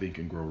book, Think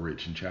and Grow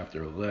Rich, in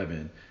chapter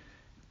 11.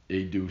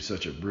 They do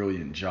such a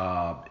brilliant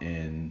job,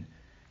 and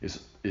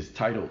it's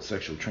titled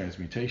Sexual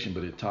Transmutation,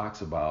 but it talks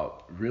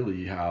about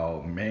really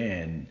how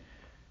man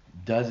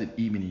doesn't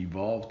even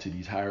evolve to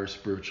these higher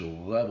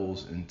spiritual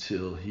levels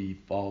until he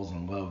falls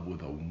in love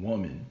with a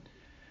woman,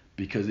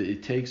 because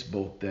it takes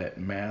both that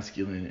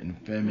masculine and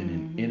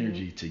feminine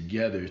energy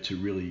together to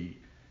really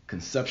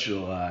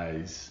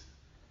conceptualize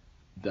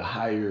the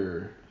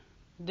higher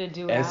The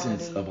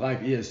essence duality. of life.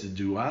 Yeah, it's the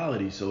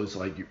duality. So it's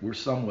like we're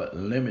somewhat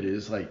limited.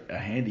 It's like a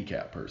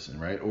handicapped person,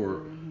 right?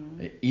 Or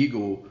an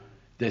eagle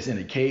that's in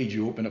a cage.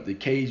 You open up the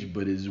cage,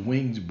 but his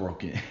wings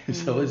broken.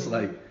 So it's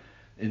like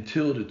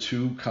until the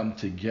two come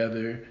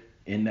together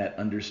in that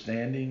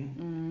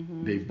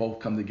understanding, they both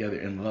come together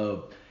in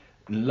love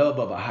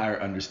of a higher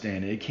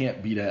understanding. It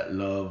can't be that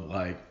love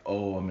like,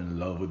 oh, I'm in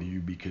love with you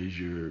because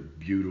you're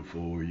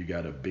beautiful or you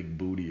got a big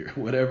booty or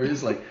whatever.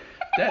 It's like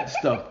that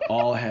stuff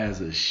all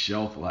has a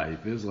shelf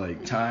life. It's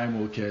like time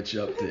will catch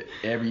up to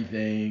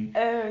everything.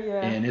 Oh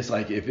yeah. And it's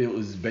like if it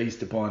was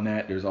based upon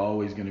that, there's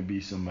always going to be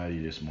somebody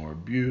that's more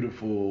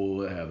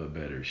beautiful, have a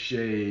better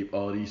shape,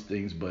 all these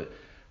things. But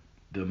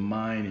the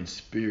mind and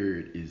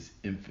spirit is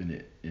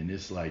infinite. And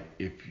it's like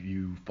if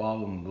you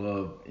fall in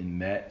love in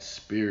that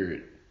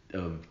spirit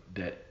of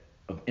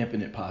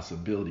infinite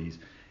possibilities,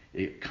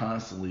 it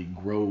constantly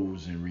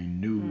grows and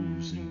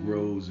renews and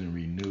grows and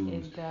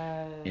renews. It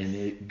does. And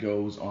it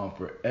goes on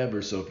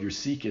forever. So if you're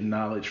seeking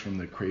knowledge from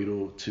the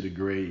cradle to the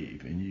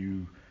grave and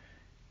you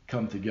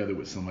come together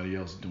with somebody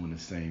else doing the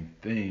same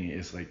thing,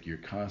 it's like you're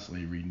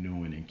constantly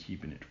renewing and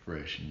keeping it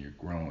fresh and you're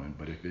growing.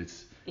 But if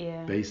it's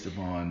based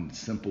upon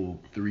simple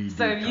 3D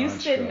So if you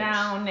sit constructs,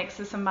 down next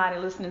to somebody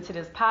listening to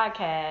this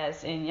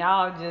podcast and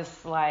y'all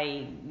just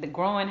like the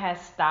growing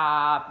has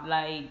stopped,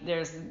 like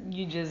it's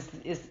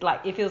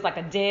like it feels like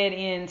a dead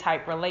end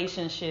type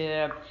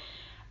relationship.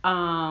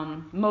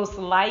 Most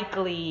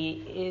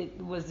likely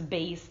it was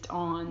based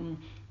on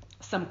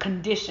some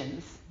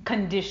conditions,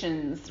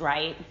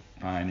 right?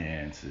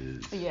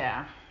 finances,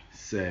 Yeah.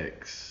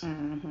 sex,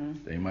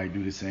 they might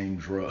do the same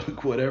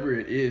drug, whatever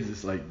it is.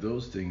 It's like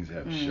those things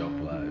have shelf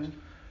lives.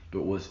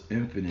 But what's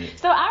infinite?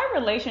 So our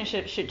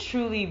relationship should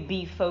truly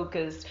be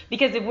focused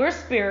because if we're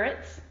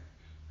spirits,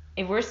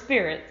 our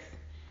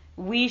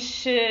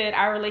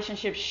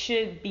relationship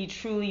should be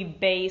truly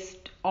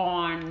based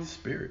on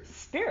Spirit.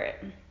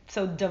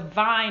 So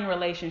divine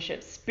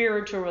relationships,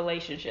 spiritual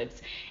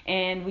relationships,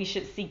 and we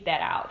should seek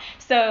that out.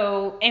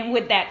 So, and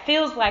what that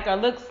feels like or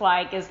looks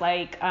like is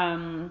like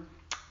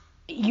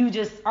you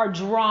just are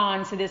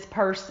drawn to this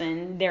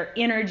person. Their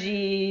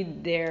energy,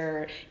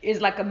 there is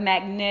like a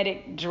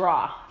magnetic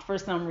draw for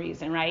some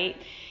reason, right?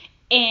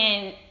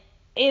 And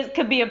it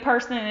could be a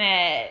person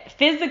that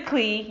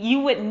physically you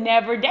would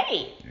never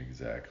date.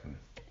 Exactly.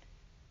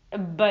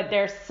 But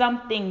there's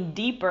something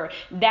deeper.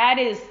 That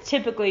is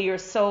typically your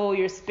soul,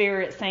 your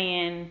spirit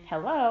saying,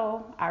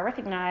 hello, I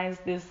recognize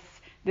this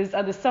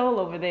other soul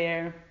over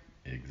there.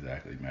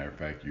 Exactly. Matter of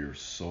fact, your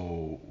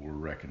soul will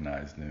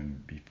recognize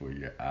them before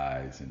your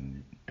eyes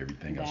and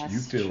everything else.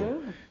 That's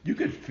true. You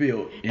could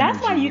feel energy.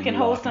 That's why you when can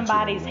walk hold into a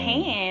somebody's room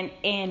hand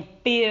and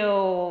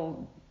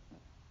feel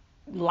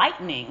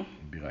lightning.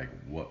 and be like,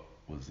 what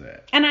was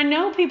that? And I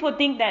know people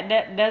think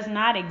that does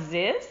not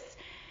exist.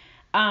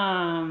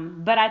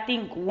 But I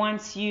think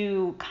once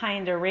you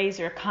kind of raise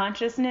your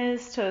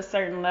consciousness to a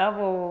certain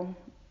level,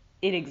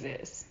 it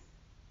exists.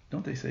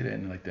 Don't they say that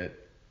in like that?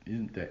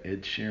 Isn't that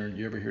Ed Sheeran?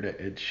 You ever hear that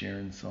Ed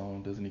Sheeran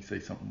song? Doesn't he say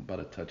something about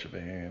a touch of a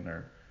hand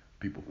or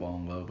people fall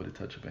in love with a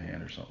touch of a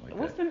hand or something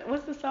like that?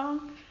 What's the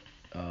song?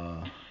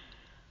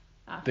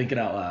 Thinking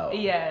out loud.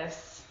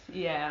 Yes.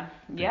 Yeah.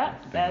 Yep.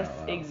 Thinking That's out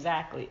loud.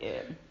 exactly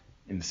it.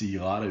 And see,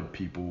 a lot of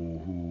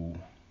people who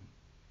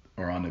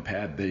are on the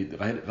path,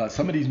 like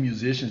some of these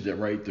musicians that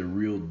write the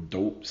real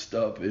dope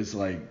stuff, it's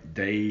like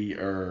they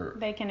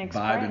can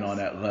express. vibing on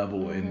that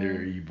level and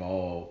they're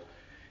evolved.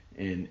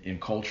 And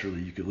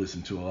culturally, you could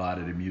listen to a lot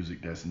of the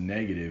music that's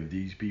negative.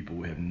 These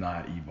people have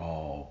not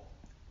evolved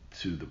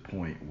to the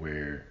point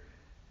where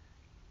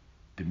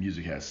the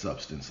music has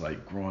substance.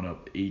 Like growing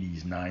up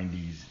 80s,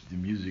 90s, the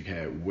music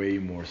had way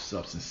more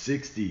substance.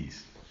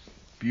 60s,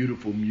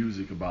 beautiful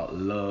music about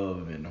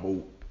love and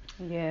hope.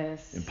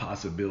 Yes. And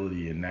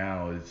possibility, and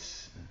now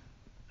it's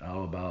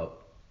all about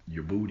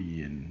your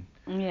booty and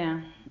yeah.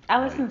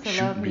 I listen like,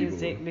 to love shooting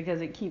music people.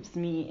 because it keeps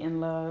me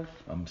in love.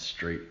 I'm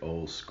straight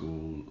old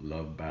school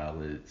love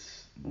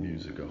ballads,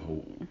 music of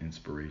hope,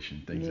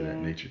 inspiration, things of that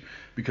nature.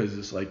 Because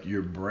it's like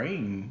your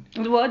brain.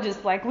 Well,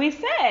 just like we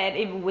said,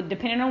 it would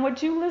depending on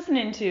what you're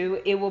listening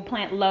to, it will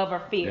plant love or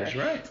fear. That's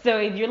right. So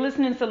if you're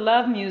listening to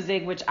love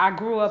music, which I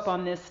grew up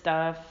on this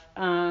stuff,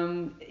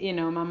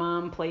 my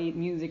mom played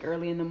music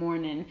early in the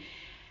morning.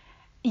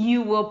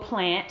 You will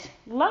plant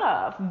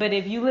love. But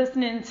if you're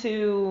listening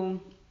to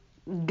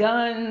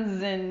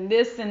guns and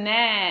this and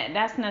that,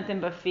 that's nothing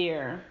but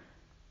fear.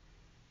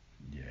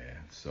 Yeah.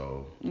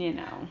 So. You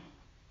know.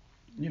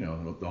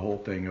 The whole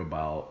thing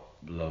about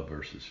love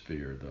versus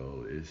fear,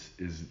 though,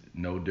 is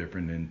no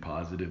different than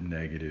positive,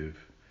 negative.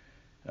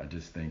 I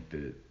just think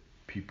that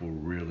people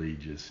really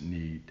just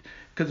need,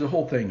 because the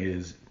whole thing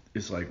is,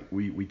 it's like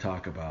we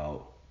talk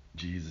about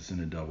Jesus and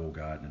the double,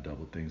 God and the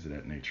double, things of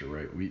that nature,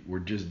 right? We're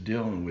just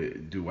dealing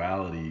with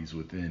dualities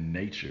within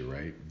nature,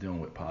 right? Dealing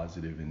with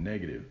positive and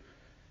negative.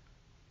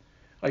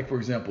 like for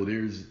example,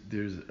 there's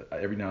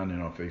every now and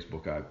then on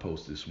Facebook I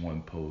post this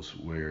one post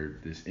where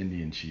this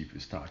Indian chief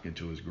is talking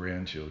to his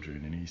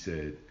grandchildren, and he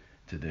said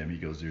to them, he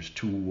goes, "There's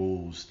two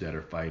wolves that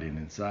are fighting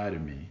inside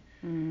of me,"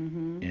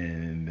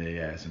 and they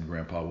asked him,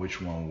 "Grandpa,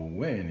 which one will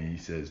win?" And he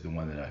says, "The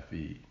one that I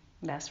feed."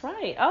 That's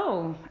right.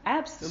 Oh, So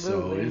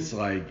absolutely. it's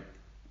like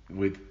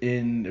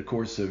within the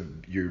course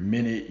of your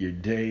minute, your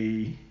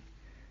day,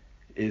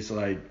 it's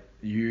like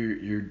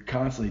you're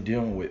constantly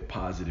dealing with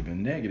positive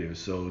and negative.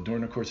 So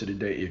during the course of the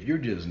day, if you're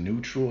just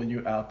neutral and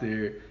you're out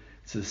there,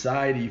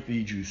 society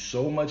feeds you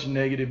so much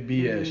negative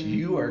BS,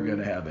 you are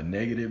gonna have a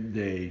negative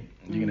day.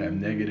 You're gonna have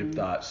negative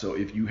thoughts. So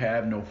if you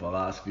have no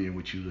philosophy in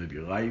which you live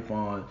your life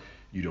on,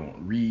 you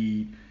don't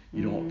read,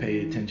 you don't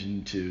pay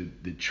attention to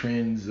the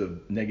trends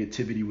of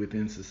negativity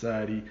within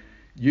society,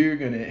 you're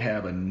gonna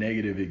have a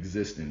negative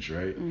existence,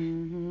 right?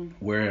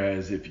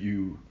 Whereas if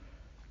you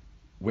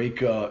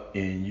wake up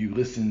and you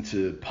listen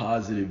to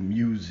positive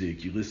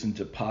music, you listen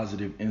to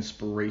positive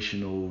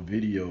inspirational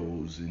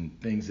videos and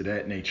things of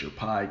that nature,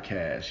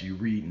 podcasts, you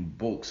reading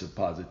books of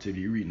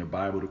positivity, you reading the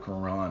Bible, the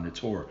Quran, the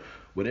Torah,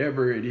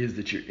 whatever it is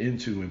that you're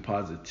into in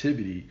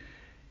positivity,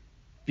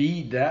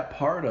 feed that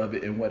part of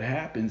it, and what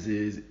happens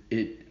is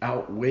it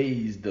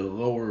outweighs the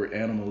lower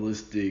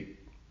animalistic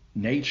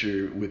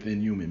nature within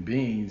human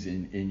beings,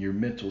 and your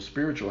mental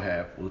spiritual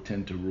half will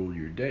tend to rule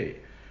your day.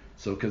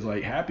 So because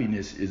like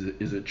happiness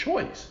is a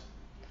choice,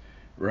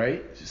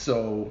 right?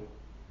 So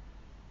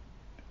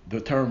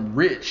the term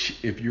rich,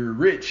 if you're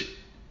rich,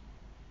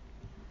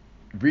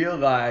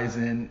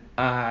 realizing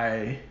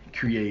I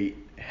create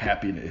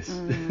happiness.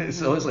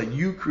 So it's like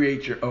you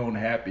create your own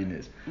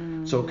happiness.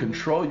 So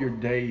control your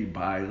day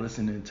by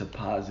listening to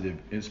positive,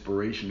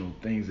 inspirational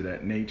things of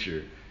that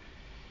nature,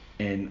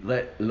 and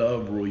let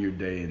love rule your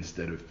day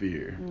instead of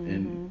fear.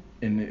 And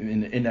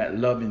in that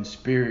loving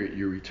spirit,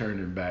 you're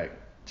returning back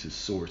to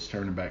source,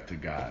 turning back to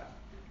God.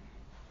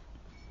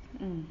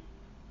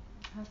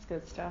 That's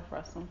good stuff,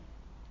 Russell.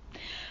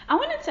 I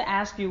wanted to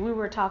ask you, we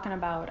were talking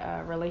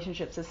about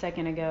relationships a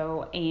second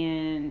ago,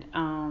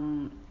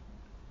 and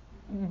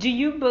do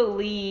you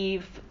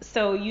believe,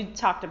 so you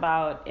talked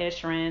about Ed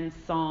Sheeran's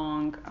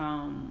song,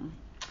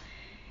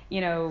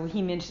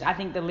 he mentioned, I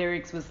think the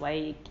lyrics was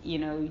like,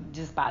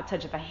 just by a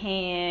touch of a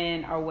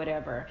hand or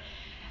whatever.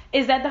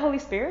 Is that the Holy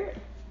Spirit?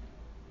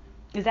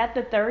 Is that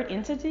the third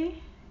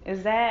entity?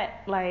 Is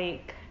that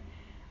like,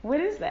 what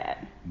is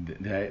that?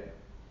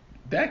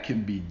 That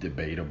can be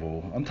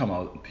debatable. I'm talking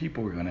about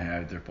people are gonna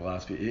have their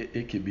philosophy.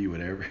 It could be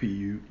whatever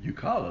you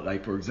call it.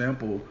 Like for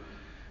example,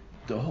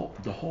 the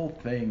whole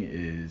thing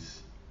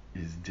is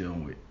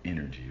dealing with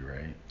energy,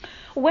 right?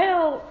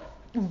 Well,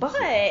 but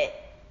So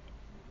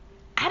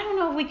I don't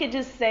know if we could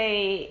just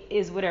say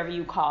is whatever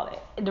you call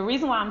it. The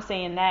reason why I'm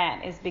saying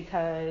that is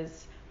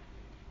because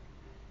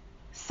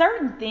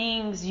certain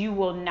things you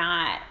will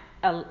not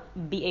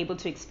be able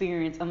to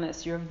experience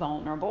unless you're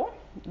vulnerable.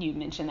 You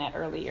mentioned that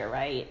earlier,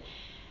 right?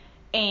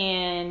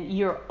 And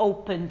you're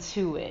open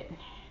to it.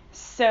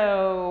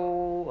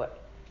 So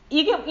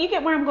you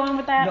get where I'm going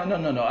with no, that? no,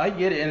 no, no. I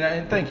get it, and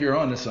I think you're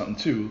onto something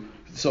too.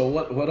 So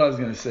what I was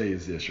gonna say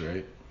is this,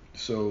 right?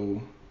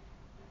 So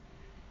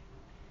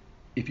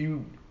if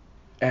you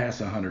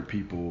ask 100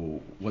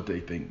 people what they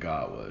think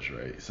God was,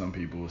 right? Some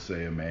people will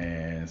say a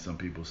man, some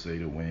people say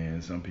the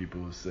wind, some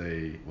people will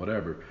say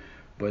whatever.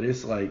 But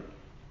it's like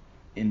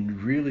in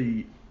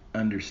really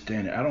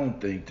understanding, I don't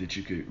think that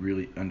you could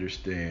really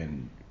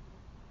understand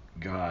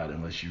God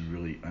unless you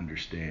really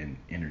understand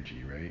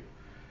energy, right?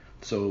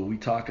 So we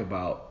talk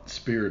about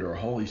spirit or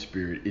Holy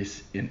Spirit,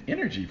 it's an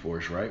energy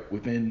force, right?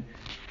 Within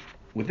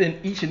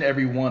each and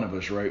every one of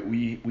us, right?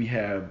 We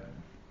have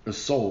a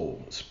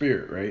soul,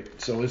 spirit,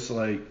 right? So it's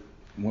like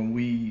when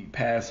we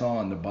pass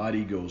on, the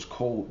body goes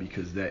cold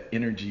because that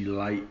energy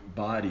light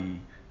body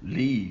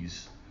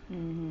leaves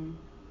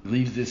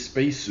leaves this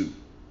spacesuit,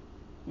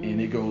 and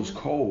it goes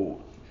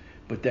cold.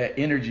 But that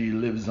energy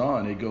lives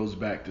on. It goes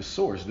back to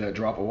source. That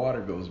drop of water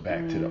goes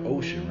back to the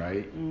ocean,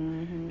 right?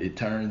 It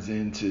turns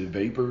into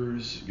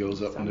vapors,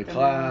 goes up in the Something else,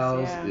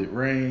 clouds, yeah. it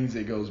rains,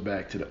 it goes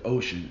back to the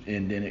ocean,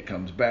 and then it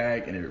comes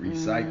back and it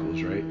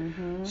recycles,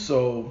 right?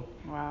 So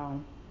Wow,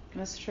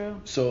 that's true.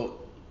 so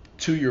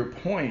to your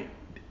point,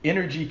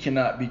 energy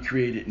cannot be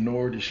created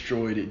nor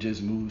destroyed. It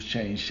just moves,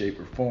 change, shape,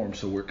 or form.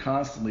 So we're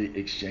constantly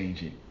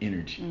exchanging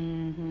energy.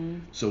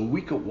 So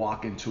we could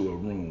walk into a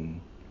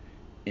room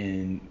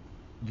and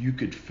you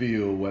could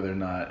feel whether or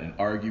not an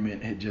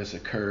argument had just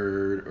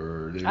occurred,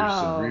 or there's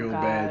some Oh real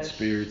bad gosh,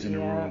 spirits in the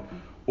room, yep,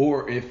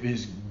 or if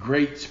it's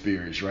great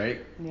spirits,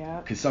 right?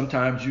 yep. Because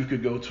sometimes you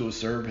could go to a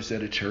service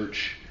at a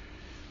church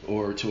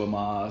or to a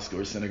mosque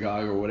or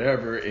synagogue or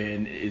whatever,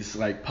 and it's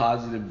like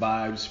positive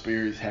vibes,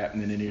 spirits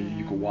happening in there.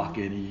 You could walk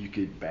in and you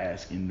could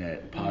bask in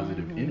that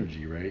positive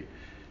energy, right?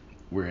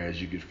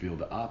 Whereas you could feel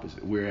the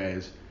opposite.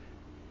 Whereas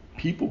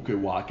people could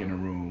walk in a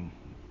room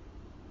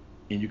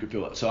and you could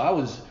feel it. So I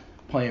was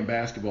playing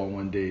basketball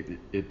one day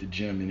at the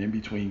gym, and in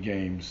between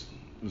games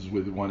was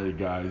with one of the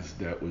guys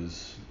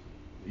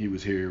he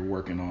was here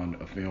working on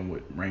a film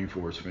with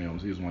Rainforest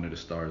Films. He was one of the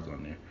stars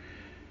on there.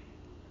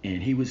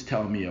 And he was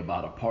telling me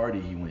about a party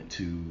he went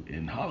to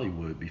in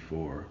Hollywood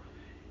before.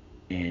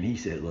 And he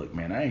said, look,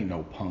 man, I ain't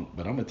no punk,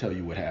 but I'm going to tell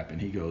you what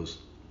happened. He goes,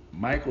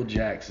 Michael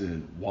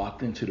Jackson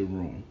walked into the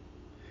room.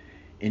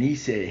 And he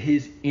said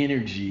his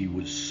energy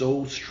was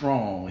so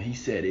strong. He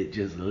said it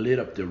just lit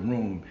up the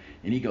room.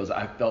 And he goes,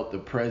 I felt the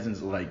presence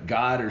of like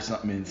God or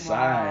something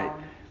inside. Wow.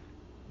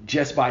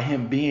 Just by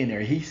him being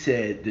there. He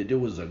said that there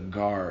was a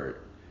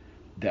guard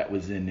that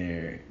was in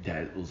there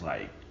that was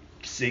like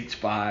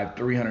 6'5",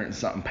 300 and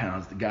something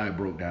pounds. The guy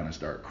broke down and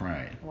started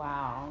crying.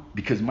 Wow.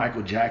 Because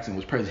Michael Jackson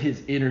was present.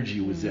 His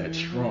energy was that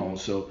strong.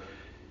 So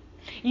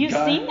you've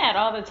seen that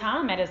all the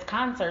time at his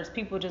concerts.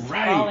 People just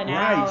falling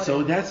out. Right.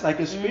 So that's like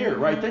a spirit,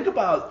 right? Think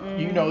about,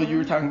 you know, you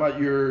were talking about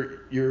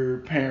your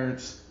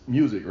parents'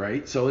 music,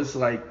 right? So it's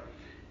like,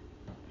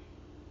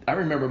 I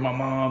remember my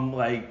mom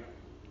like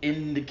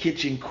in the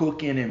kitchen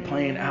cooking and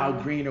playing Al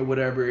Green or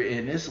whatever,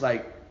 and it's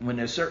like when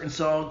a certain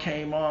song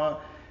came on,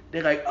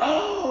 they're like,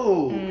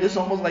 oh, it's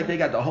almost like they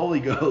got the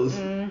Holy Ghost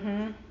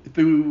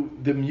through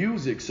the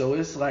music. So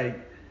it's like,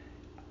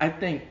 I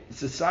think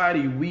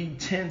society, we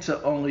tend to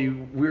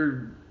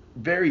we're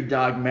very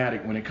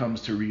dogmatic when it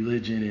comes to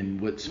religion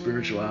and what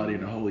spirituality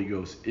and the Holy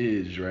Ghost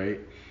is, right?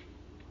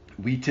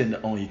 We tend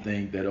to only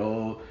think that,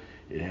 oh,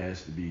 it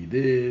has to be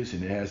this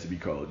and it has to be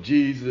called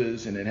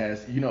Jesus and it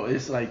has, you know,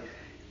 it's like,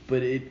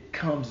 but it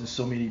comes in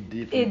so many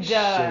different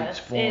shapes,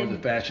 forms,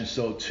 and fashions.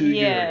 So to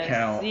your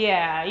account,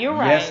 yeah, you're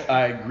right. Yes,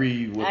 I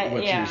agree with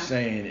what you're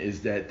saying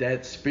is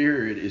that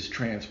spirit is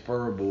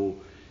transferable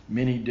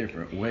many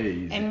different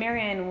ways. And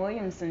Marianne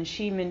Williamson,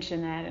 she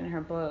mentioned that in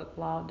her book,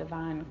 Law of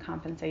Divine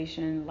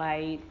Compensation,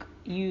 like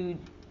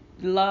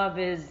love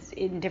is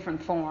in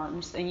different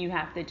forms and you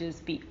have to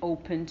just be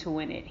open to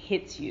when it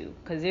hits you,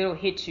 because it'll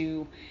hit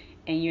you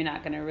and you're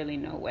not going to really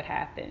know what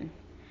happened.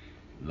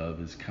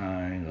 Love is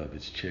kind, love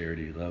is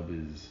charity, love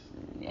is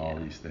all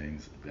these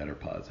things that are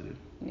positive.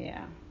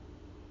 Yeah.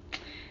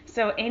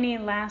 So any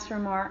last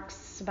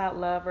remarks about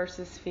love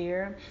versus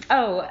fear?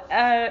 Oh,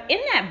 in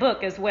that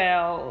book as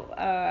well,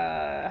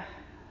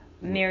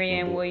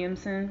 Marianne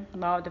Williamson,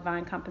 Law of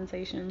Divine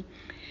Compensation,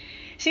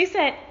 she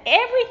said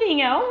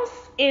everything else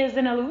is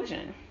an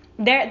illusion.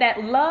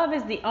 That love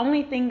is the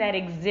only thing that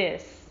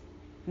exists.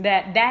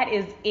 That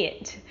is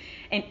it.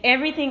 And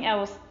everything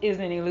else is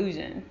an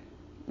illusion.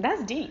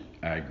 That's deep.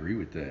 I agree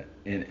with that.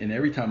 And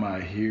every time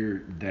I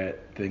hear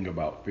that thing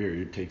about fear,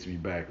 it takes me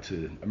back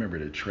to, I remember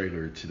the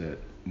trailer to that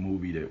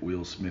movie that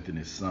Will Smith and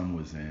his son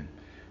was in.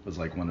 It was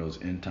like one of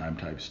those end time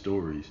type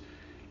stories.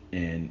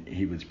 And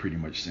he was pretty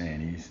much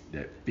saying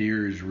that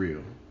fear is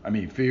real. I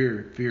mean,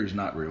 fear is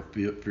not real.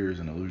 Fear is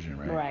an illusion,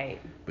 right?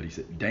 Right. But he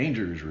said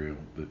danger is real,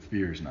 but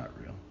fear is not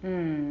real.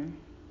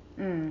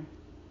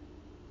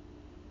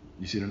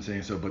 You see what I'm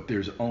saying? So, but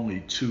there's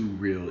only two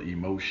real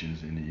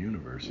emotions in the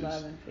universe.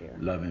 Love and fear.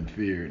 Love and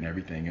fear, and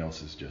everything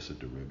else is just a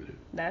derivative.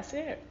 That's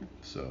it.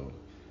 So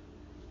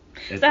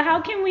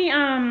how can we,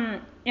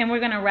 and we're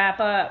going to wrap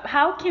up,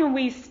 how can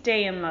we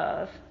stay in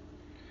love?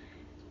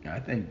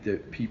 I think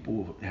that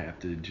people have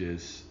to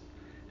just,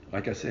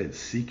 like I said,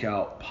 seek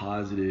out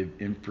positive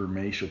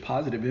information,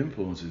 positive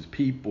influences,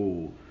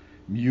 people,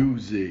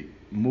 music,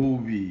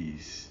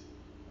 movies,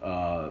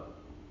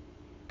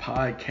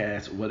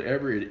 podcasts,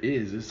 whatever it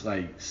is. It's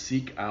like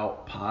seek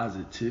out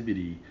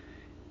positivity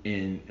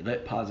and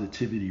let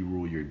positivity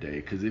rule your day.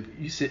 Because if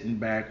you sitting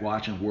back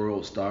watching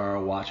World Star,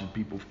 watching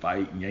people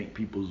fight and yank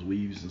people's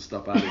weaves and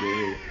stuff out of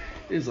there,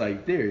 it's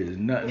like there is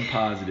nothing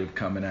positive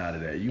coming out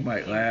of that. You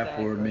might laugh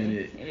for a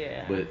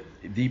minute, but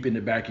deep in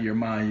the back of your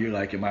mind, you're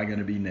like, am I going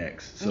to be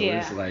next? So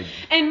it's like.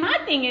 And my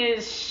thing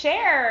is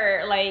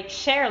share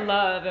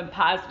love and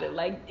positive.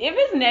 Like if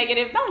it's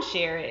negative, don't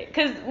share it.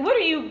 Because what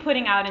are you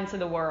putting out into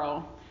the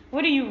world?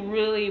 What are you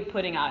really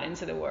putting out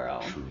into the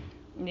world? True.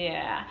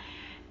 Yeah.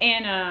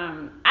 And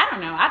I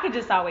don't know. I could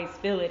just always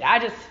feel it. I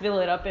just feel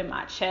it up in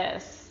my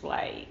chest,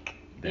 like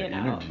the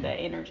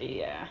energy.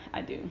 Yeah,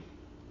 I do.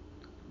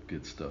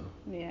 Good stuff.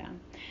 Yeah.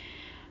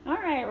 All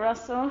right,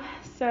 Russell.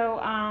 So,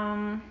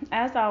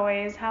 as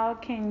always, how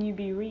can you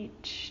be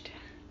reached?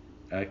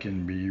 I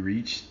can be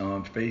reached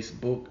on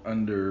Facebook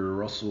under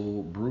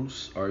Russell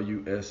Bruce, Russell.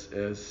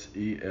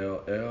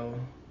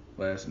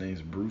 Last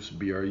name's Bruce,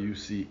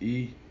 Bruce.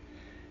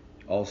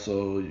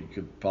 Also, you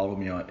could follow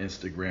me on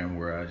Instagram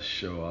where I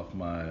show off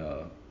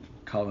my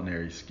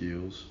culinary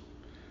skills.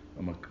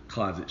 I'm a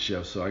closet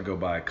chef, so I go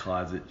by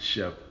Closet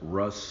Chef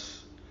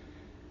Russ,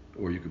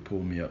 or you could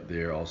pull me up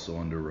there also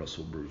under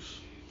Russell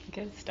Bruce.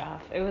 Good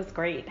stuff. It was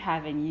great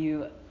having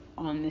you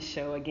on this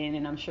show again,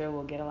 and I'm sure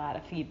we'll get a lot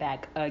of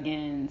feedback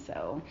again.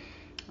 So,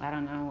 I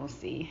don't know. We'll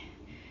see.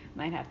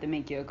 Might have to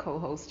make you a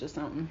co-host or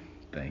something.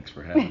 Thanks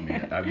for having me.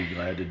 I'd be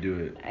glad to do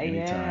it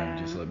anytime.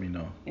 Just let me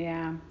know.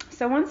 Yeah.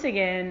 So once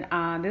again,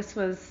 this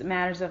was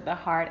Matters of the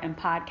Heart and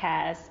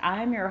Podcast.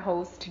 I'm your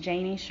host,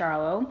 Janie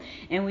Charlo,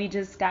 and we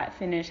just got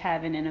finished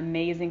having an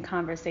amazing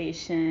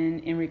conversation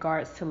in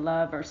regards to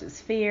love versus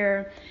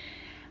fear.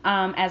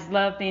 As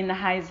love being the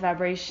highest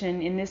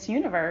vibration in this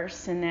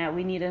universe, and that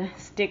we need to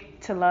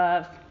stick to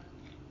love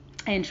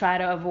and try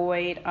to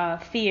avoid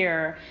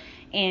fear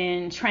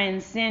and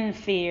transcend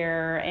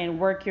fear and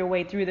work your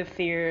way through the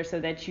fear so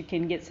that you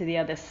can get to the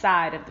other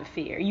side of the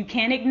fear. You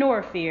can't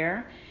ignore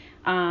fear.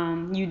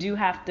 You do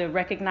have to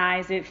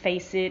recognize it,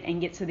 face it, and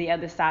get to the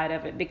other side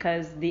of it,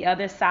 because the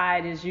other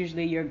side is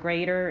usually your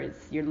greater,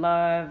 it's your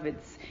love,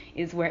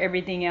 it's where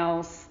everything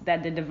else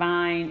that the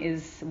divine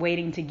is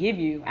waiting to give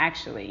you,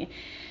 actually.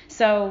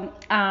 So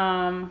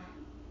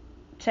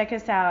check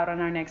us out on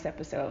our next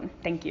episode.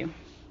 Thank you.